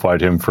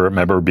 disqualified him from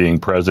ever being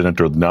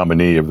president or the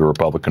nominee of the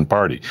Republican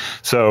Party.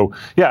 So,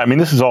 yeah, I mean,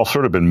 this has all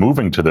sort of been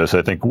moving to this.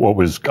 I think what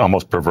was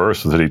almost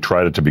perverse was that he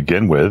tried it to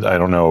begin with. I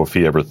don't know if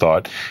he ever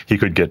thought he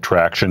could get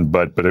traction,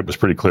 but it was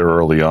pretty clear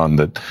early on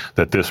that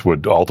this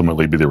would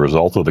ultimately be the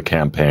result of the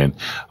campaign.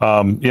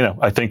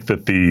 I think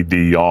that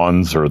the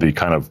yawns or the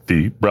kind of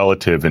the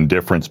relative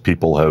indifference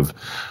people have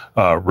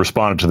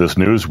responded to this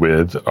news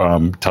with,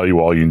 tell you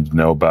all you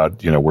know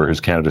about, where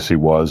his candidacy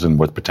was and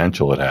what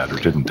potential it had or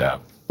didn't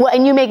have. Well,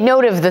 and you make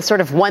note of the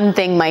sort of one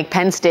thing Mike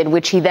Pence did,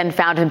 which he then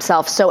found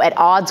himself so at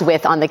odds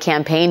with on the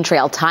campaign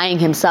trail, tying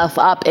himself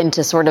up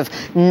into sort of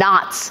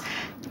knots,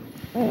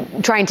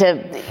 trying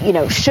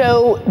to,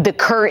 show the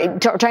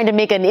courage, trying to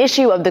make an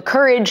issue of the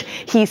courage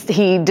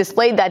he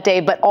displayed that day,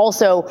 but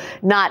also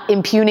not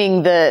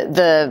impugning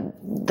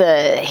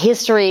the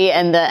history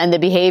and the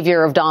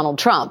behavior of Donald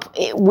Trump,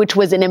 which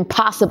was an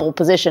impossible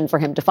position for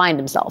him to find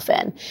himself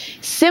in.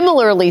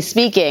 Similarly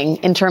speaking,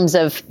 in terms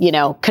of,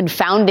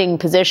 confounding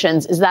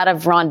positions, is that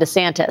of Ron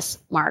DeSantis,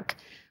 Mark.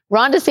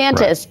 Ron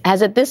DeSantis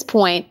has at this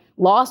point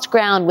lost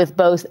ground with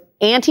both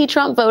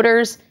anti-Trump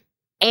voters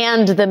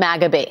and the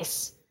MAGA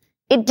base.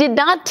 It did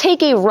not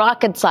take a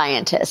rocket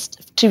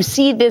scientist to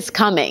see this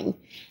coming.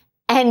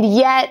 And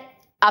yet,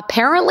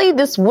 apparently,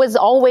 this was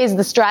always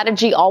the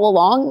strategy all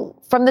along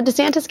from the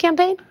DeSantis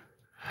campaign?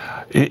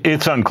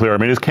 It's unclear. I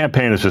mean, his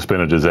campaign has just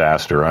been a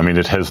disaster. I mean,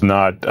 it has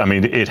not. I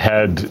mean,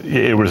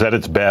 it was at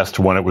its best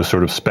when it was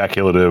sort of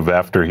speculative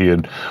after he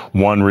had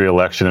won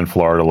re-election in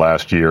Florida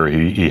last year.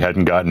 He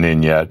hadn't gotten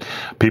in yet.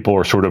 People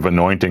were sort of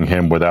anointing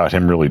him without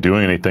him really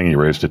doing anything. He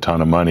raised a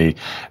ton of money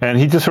and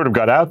he just sort of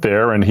got out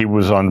there and he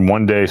was on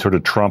one day sort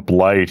of Trump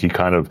light. He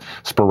kind of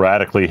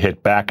sporadically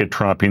hit back at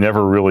Trump. He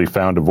never really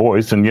found a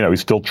voice and,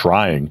 he's still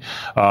trying.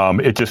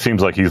 It just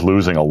seems like he's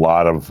losing a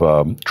lot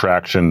of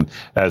traction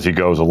as he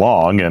goes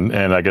along.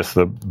 And I guess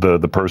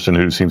the person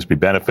who seems to be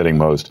benefiting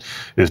most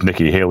is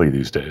Nikki Haley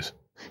these days.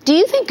 Do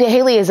you think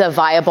Haley is a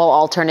viable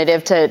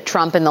alternative to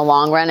Trump in the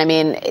long run? I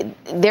mean,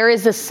 there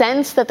is a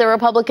sense that the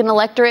Republican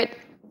electorate,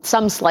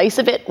 some slice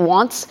of it,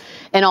 wants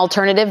an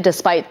alternative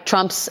despite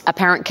Trump's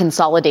apparent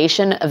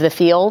consolidation of the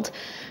field.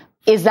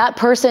 Is that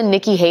person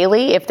Nikki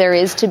Haley, if there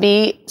is to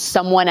be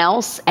someone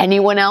else,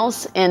 anyone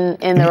else in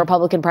the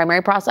Republican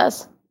primary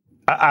process?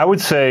 I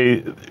would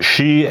say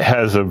she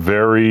has a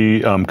very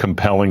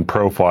compelling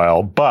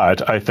profile,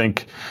 but I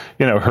think,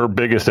 her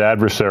biggest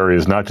adversary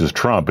is not just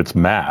Trump, it's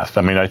math.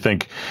 I mean, I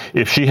think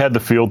if she had the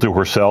field to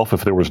herself,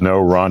 if there was no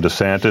Ron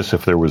DeSantis,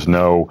 if there was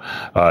no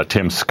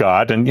Tim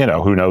Scott, and,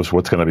 who knows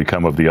what's going to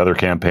become of the other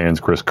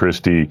campaigns, Chris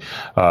Christie,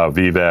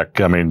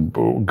 Vivek, I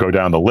mean, go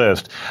down the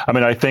list. I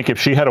mean, I think if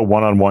she had a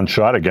one-on-one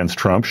shot against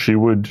Trump, she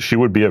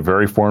would be a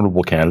very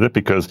formidable candidate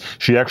because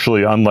she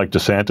actually, unlike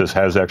DeSantis,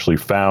 has actually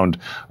found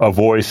a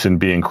voice in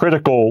being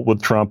critical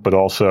with Trump, but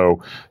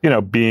also,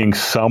 being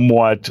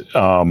somewhat,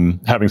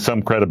 having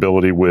some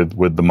credibility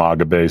with the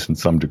MAGA base in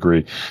some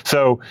degree.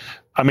 So,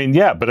 I mean,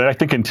 yeah, but I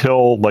think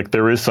until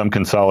there is some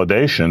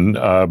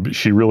consolidation,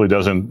 she really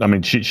doesn't. I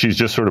mean, she's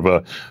just sort of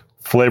a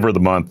flavor of the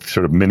month,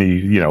 sort of mini,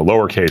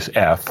 lowercase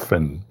f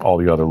and all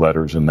the other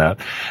letters in that.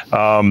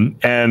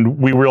 And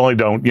we really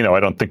don't, I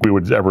don't think we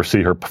would ever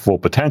see her full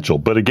potential.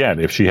 But again,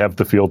 if she were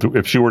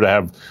to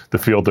have the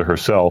field to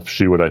herself,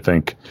 she would, I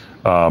think,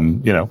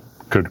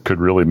 could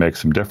really make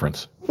some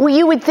difference. Well,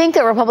 you would think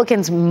that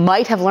Republicans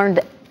might have learned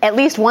at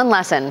least one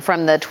lesson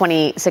from the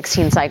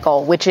 2016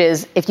 cycle, which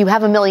is if you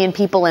have 1 million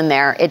people in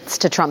there, it's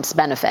to Trump's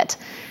benefit.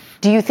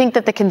 Do you think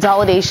that the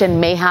consolidation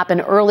may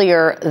happen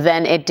earlier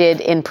than it did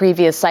in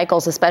previous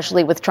cycles,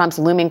 especially with Trump's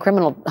looming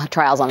criminal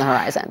trials on the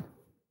horizon?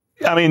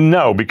 I mean,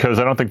 no, because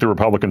I don't think the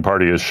Republican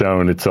Party has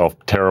shown itself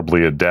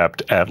terribly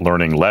adept at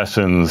learning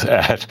lessons,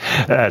 at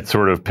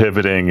sort of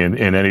pivoting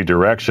in any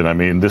direction. I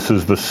mean, this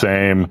is the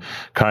same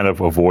kind of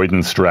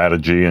avoidance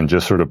strategy and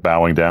just sort of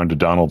bowing down to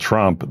Donald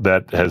Trump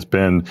that has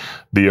been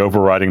the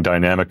overriding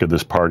dynamic of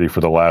this party for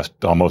the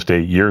last almost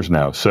 8 years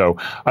now. So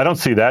I don't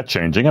see that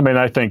changing. I mean,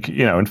 I think,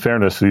 in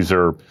fairness,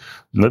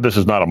 this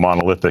is not a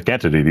monolithic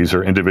entity. These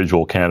are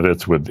individual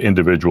candidates with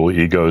individual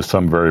egos,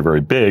 some very,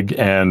 very big.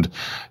 And,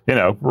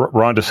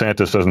 Ron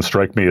DeSantis doesn't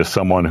strike me as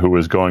someone who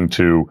is going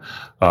to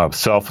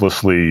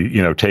selflessly,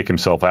 take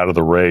himself out of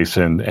the race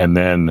and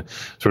then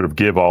sort of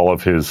give all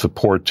of his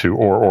support to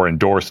or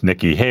endorse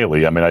Nikki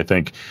Haley. I mean, I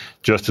think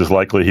just as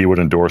likely he would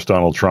endorse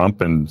Donald Trump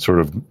and sort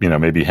of,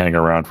 maybe hang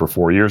around for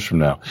 4 years from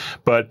now.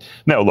 But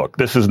no, look,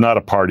 this is not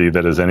a party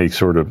that is any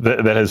sort of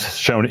that has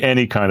shown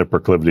any kind of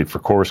proclivity for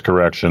course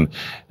correction.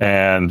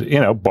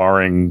 And,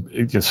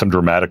 barring some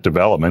dramatic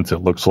developments, it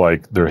looks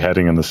like they're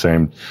heading in the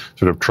same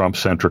sort of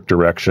Trump-centric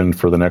direction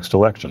for the next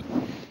election.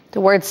 The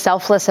words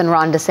selfless and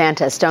Ron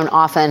DeSantis don't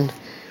often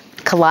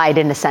collide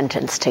in a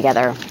sentence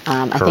together.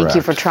 I thank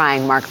you for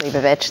trying, Mark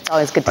Leibovich. It's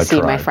always good to see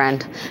you, my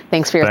friend.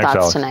 Thanks for your thoughts,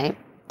 Alex. Tonight.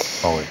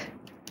 Always.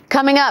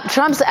 Coming up,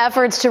 Trump's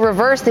efforts to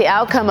reverse the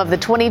outcome of the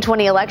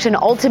 2020 election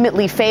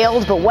ultimately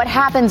failed, but what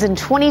happens in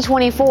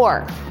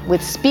 2024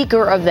 with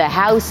Speaker of the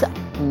House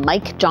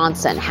Mike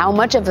Johnson? How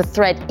much of a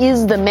threat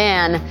is the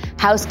man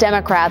House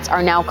Democrats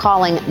are now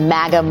calling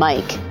MAGA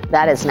Mike?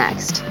 That is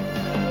next.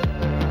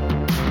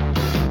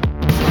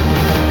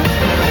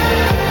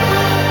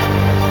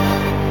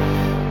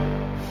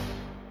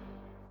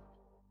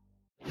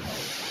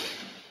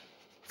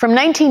 From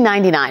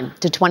 1999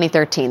 to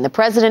 2013, the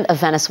president of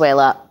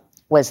Venezuela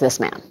was this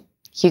man,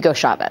 Hugo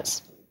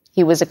Chavez.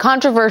 He was a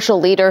controversial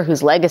leader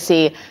whose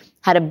legacy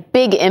had a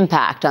big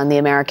impact on the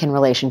American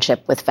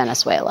relationship with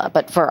Venezuela.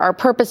 But for our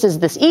purposes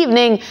this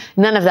evening,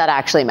 none of that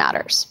actually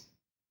matters.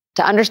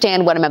 To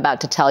understand what I'm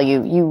about to tell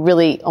you, you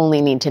really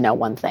only need to know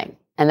one thing,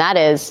 and that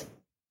is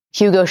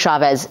Hugo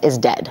Chavez is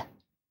dead.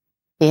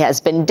 He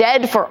has been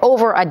dead for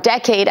over a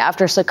decade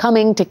after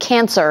succumbing to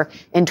cancer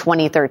in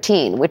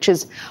 2013, which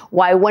is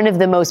why one of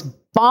the most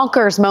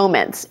bonkers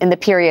moments in the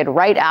period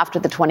right after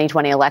the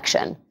 2020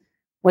 election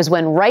was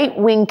when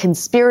right-wing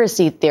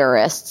conspiracy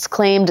theorists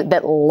claimed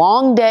that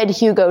long-dead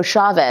Hugo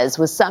Chavez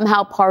was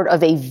somehow part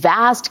of a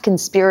vast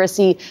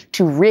conspiracy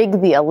to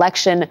rig the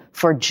election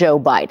for Joe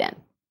Biden.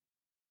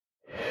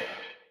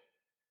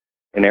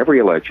 In every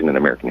election in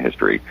American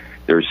history,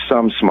 there's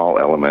some small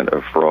element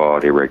of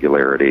fraud,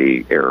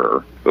 irregularity,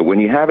 error. But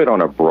when you have it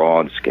on a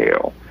broad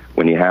scale,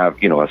 when you have,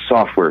 a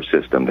software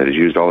system that is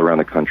used all around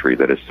the country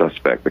that is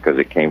suspect because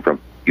it came from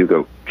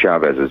Hugo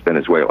Chavez's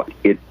Venezuela,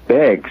 it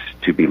begs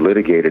to be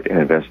litigated and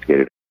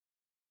investigated.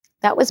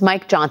 That was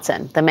Mike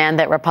Johnson, the man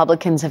that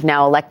Republicans have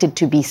now elected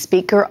to be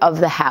Speaker of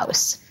the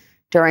House,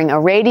 during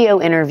a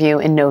radio interview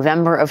in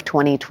November of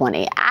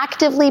 2020,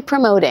 actively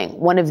promoting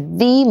one of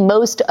the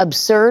most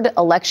absurd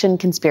election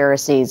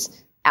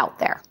conspiracies out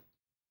there.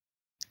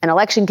 An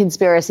election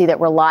conspiracy that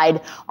relied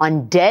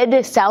on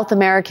dead South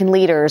American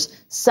leaders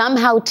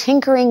somehow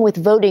tinkering with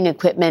voting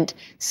equipment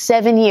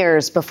 7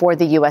 years before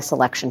the U.S.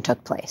 election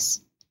took place.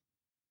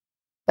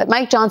 But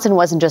Mike Johnson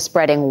wasn't just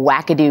spreading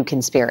wackadoo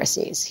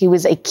conspiracies. He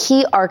was a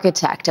key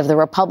architect of the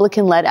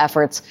Republican-led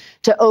efforts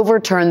to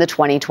overturn the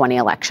 2020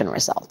 election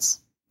results.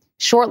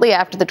 Shortly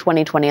after the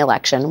 2020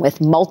 election,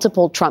 with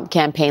multiple Trump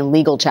campaign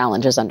legal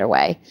challenges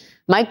underway,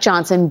 Mike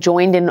Johnson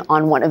joined in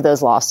on one of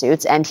those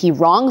lawsuits, and he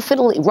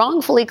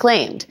wrongfully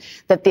claimed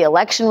that the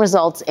election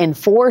results in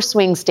 4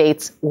 swing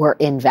states were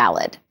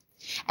invalid.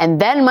 And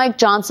then Mike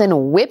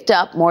Johnson whipped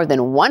up more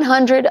than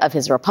 100 of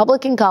his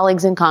Republican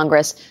colleagues in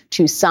Congress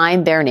to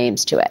sign their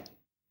names to it.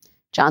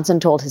 Johnson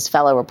told his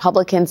fellow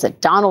Republicans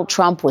that Donald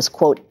Trump was,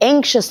 quote,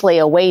 anxiously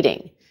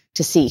awaiting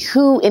to see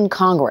who in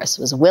Congress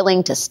was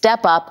willing to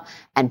step up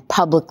and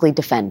publicly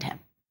defend him.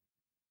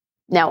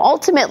 Now,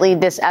 ultimately,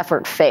 this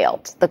effort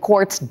failed. The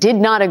courts did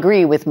not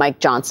agree with Mike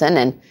Johnson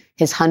and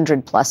his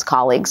 100-plus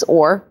colleagues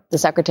or the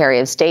Secretary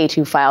of State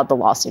who filed the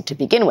lawsuit to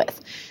begin with.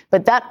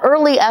 But that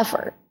early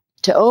effort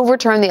to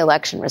overturn the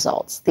election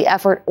results, the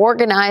effort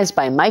organized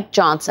by Mike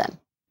Johnson,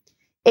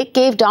 it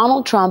gave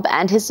Donald Trump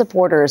and his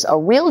supporters a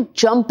real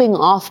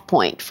jumping-off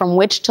point from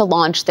which to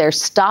launch their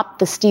Stop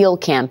the Steal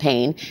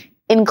campaign,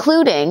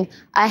 including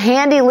a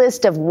handy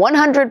list of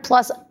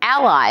 100-plus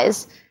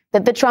allies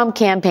that the Trump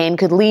campaign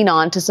could lean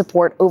on to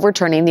support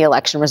overturning the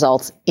election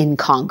results in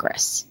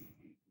Congress.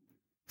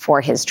 For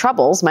his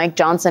troubles, Mike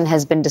Johnson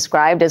has been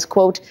described as,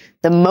 quote,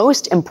 the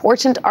most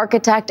important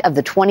architect of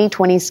the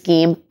 2020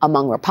 scheme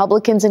among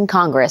Republicans in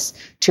Congress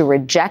to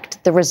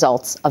reject the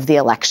results of the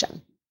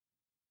election.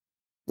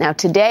 Now,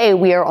 today,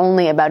 we are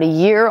only about a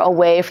year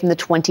away from the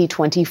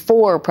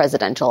 2024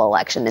 presidential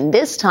election, and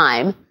this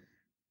time,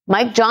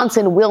 Mike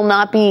Johnson will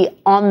not be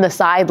on the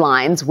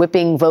sidelines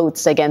whipping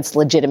votes against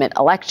legitimate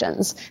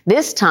elections.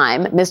 This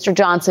time, Mr.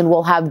 Johnson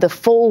will have the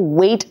full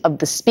weight of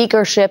the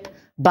speakership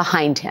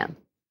behind him,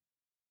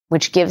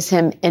 which gives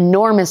him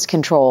enormous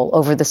control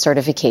over the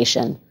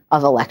certification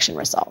of election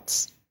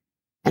results.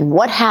 And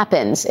what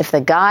happens if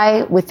the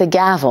guy with the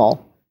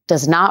gavel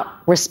does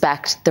not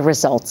respect the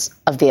results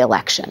of the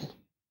election?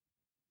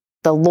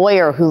 The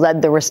lawyer who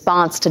led the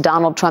response to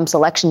Donald Trump's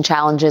election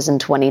challenges in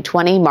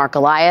 2020, Mark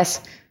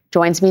Elias,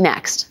 joins me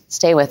next.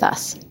 Stay with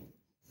us.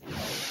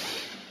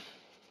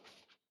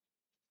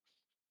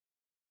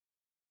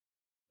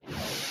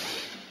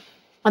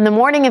 On the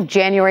morning of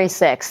January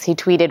 6th, he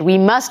tweeted, "We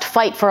must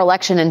fight for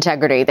election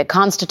integrity, the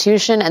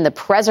Constitution, and the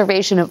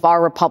preservation of our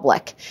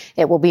republic.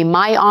 It will be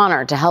my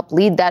honor to help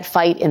lead that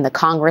fight in the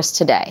Congress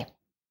today."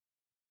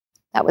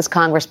 That was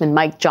Congressman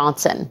Mike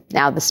Johnson,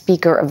 now the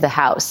Speaker of the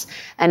House,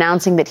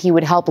 announcing that he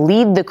would help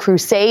lead the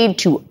crusade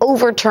to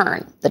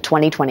overturn the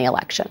 2020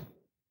 election.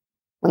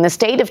 When the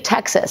state of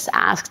Texas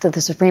asked the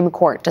Supreme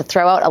Court to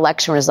throw out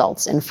election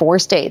results in 4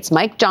 states,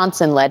 Mike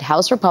Johnson led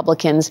House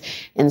Republicans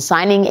in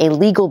signing a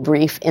legal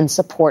brief in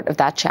support of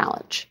that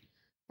challenge.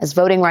 As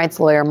voting rights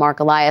lawyer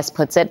Mark Elias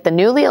puts it, the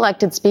newly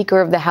elected Speaker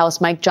of the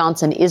House, Mike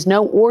Johnson, is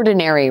no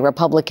ordinary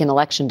Republican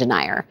election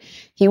denier.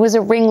 He was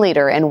a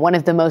ringleader in one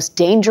of the most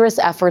dangerous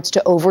efforts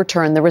to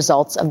overturn the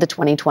results of the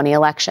 2020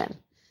 election.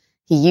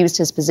 He used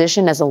his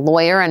position as a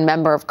lawyer and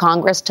member of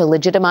Congress to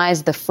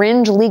legitimize the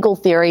fringe legal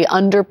theory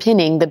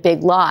underpinning the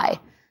big lie.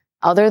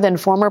 Other than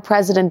former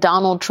President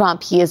Donald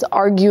Trump, he is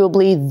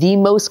arguably the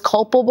most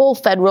culpable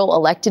federal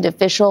elected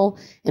official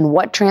in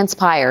what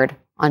transpired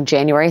on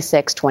January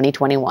 6,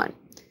 2021.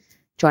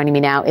 Joining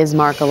me now is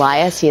Mark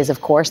Elias. He is, of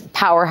course, the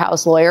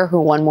powerhouse lawyer who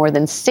won more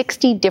than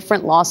 60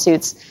 different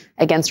lawsuits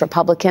against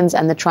Republicans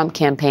and the Trump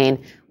campaign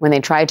when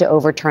they tried to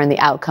overturn the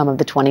outcome of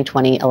the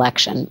 2020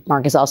 election.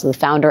 Mark is also the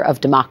founder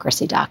of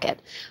Democracy Docket.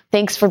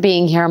 Thanks for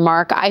being here,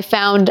 Mark. I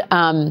found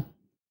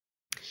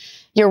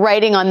You're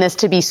writing on this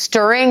to be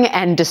stirring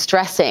and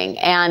distressing.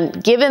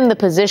 And given the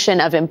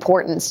position of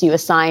importance you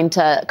assigned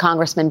to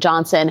Congressman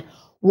Johnson,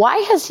 why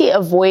has he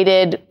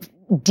avoided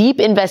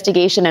deep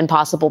investigation and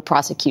possible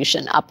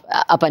prosecution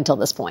up until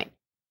this point?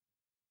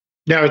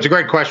 No, it's a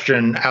great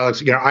question,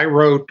 Alex. I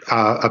wrote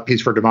a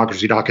piece for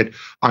Democracy Docket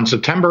on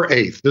September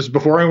 8th. This is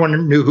before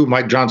anyone knew who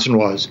Mike Johnson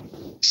was,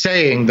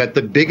 saying that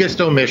the biggest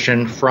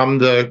omission from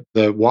the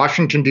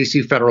Washington,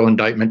 D.C. federal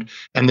indictment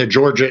and the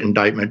Georgia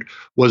indictment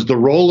was the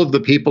role of the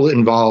people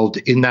involved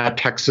in that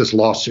Texas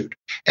lawsuit.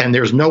 And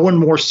there's no one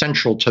more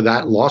central to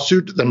that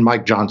lawsuit than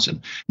Mike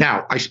Johnson.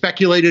 Now, I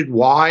speculated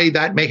why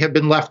that may have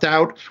been left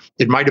out.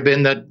 It might have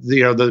been that,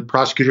 the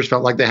prosecutors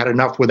felt like they had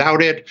enough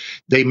without it.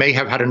 They may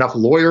have had enough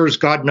lawyers,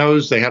 God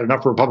knows. They had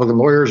enough Republican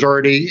lawyers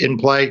already in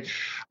play.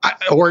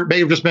 Or it may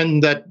have just been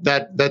that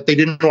they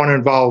didn't want to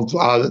involve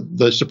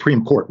the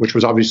Supreme Court, which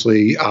was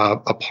obviously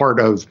a part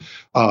of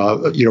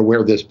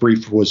where this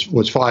brief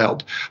was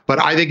filed.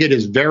 But I think it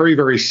is very,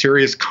 very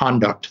serious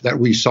conduct that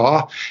we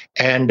saw.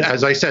 And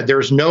as I said,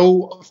 there's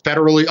no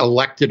federally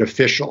elected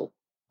official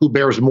who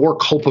bears more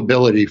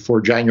culpability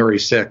for January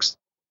 6th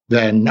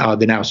than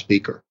the now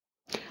Speaker.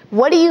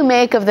 What do you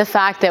make of the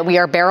fact that we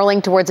are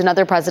barreling towards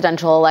another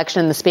presidential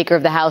election and the Speaker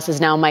of the House is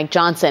now Mike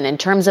Johnson? In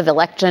terms of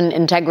election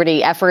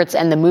integrity efforts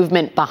and the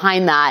movement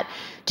behind that,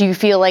 do you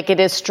feel like it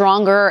is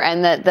stronger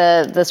and that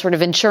the sort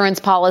of insurance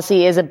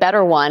policy is a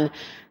better one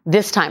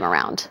this time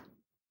around?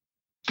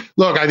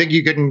 Look, I think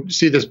you can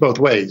see this both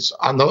ways.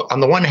 On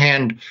the one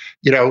hand,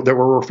 there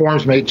were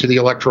reforms made to the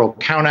Electoral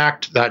Count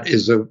Act. That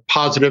is a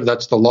positive.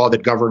 That's the law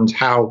that governs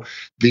how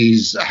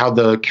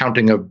the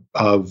counting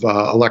of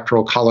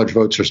electoral college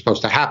votes are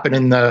supposed to happen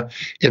in the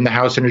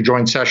House in a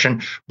joint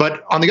session.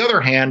 But on the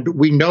other hand,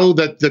 we know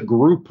that the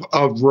group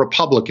of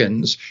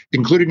Republicans,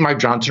 including Mike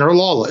Johnson, are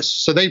lawless.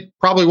 So they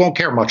probably won't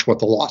care much what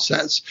the law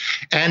says.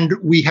 And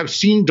we have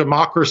seen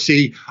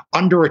democracy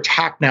under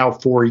attack now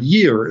for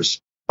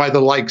years by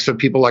the likes of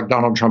people like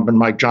Donald Trump and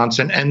Mike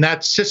Johnson. And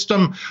that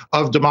system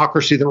of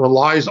democracy that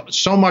relies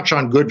so much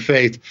on good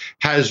faith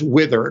has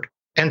withered.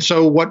 And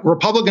so what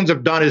Republicans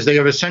have done is they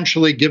have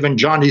essentially given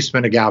John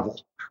Eastman a gavel,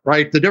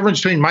 right? The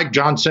difference between Mike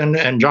Johnson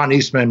and John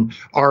Eastman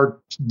are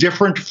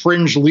different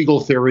fringe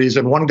legal theories,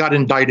 and one got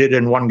indicted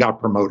and one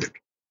got promoted.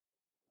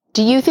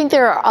 Do you think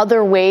there are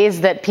other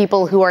ways that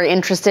people who are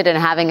interested in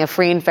having a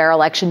free and fair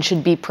election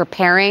should be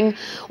preparing,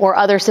 or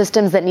other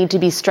systems that need to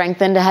be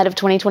strengthened ahead of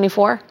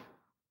 2024?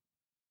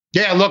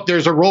 Yeah, look,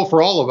 there's a role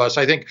for all of us.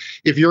 I think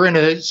if you're in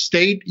a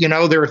state,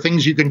 there are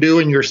things you can do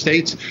in your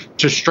states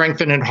to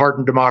strengthen and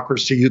harden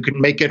democracy. You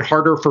can make it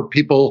harder for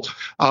people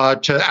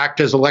to act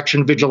as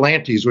election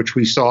vigilantes, which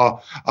we saw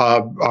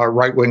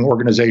right-wing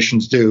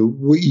organizations do.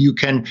 You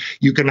can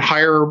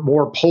hire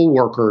more poll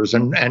workers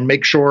and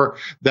make sure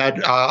that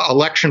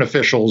election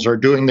officials are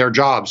doing their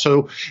job.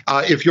 So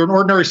if you're an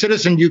ordinary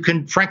citizen, you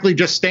can frankly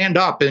just stand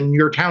up in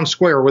your town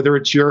square, whether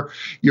it's your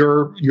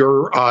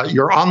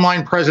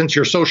online presence,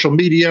 your social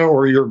media,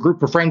 or your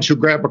group of friends who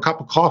grab a cup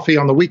of coffee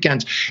on the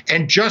weekends,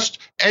 and just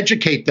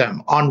educate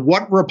them on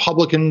what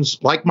Republicans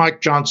like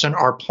Mike Johnson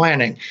are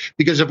planning.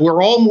 Because if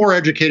we're all more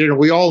educated and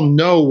we all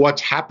know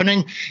what's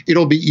happening,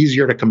 it'll be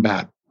easier to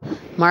combat.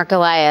 Mark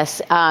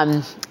Elias,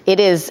 it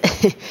is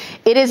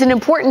an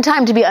important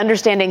time to be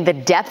understanding the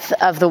depth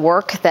of the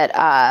work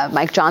that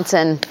Mike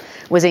Johnson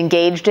was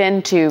engaged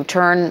in to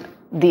turn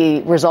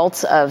the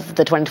results of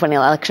the 2020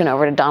 election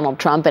over to Donald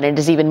Trump. And it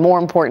is even more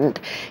important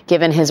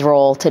given his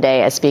role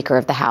today as Speaker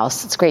of the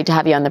House. It's great to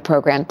have you on the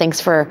program.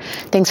 Thanks for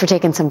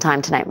taking some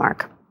time tonight,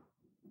 Mark.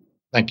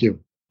 Thank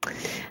you.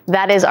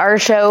 That is our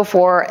show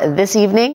for this evening.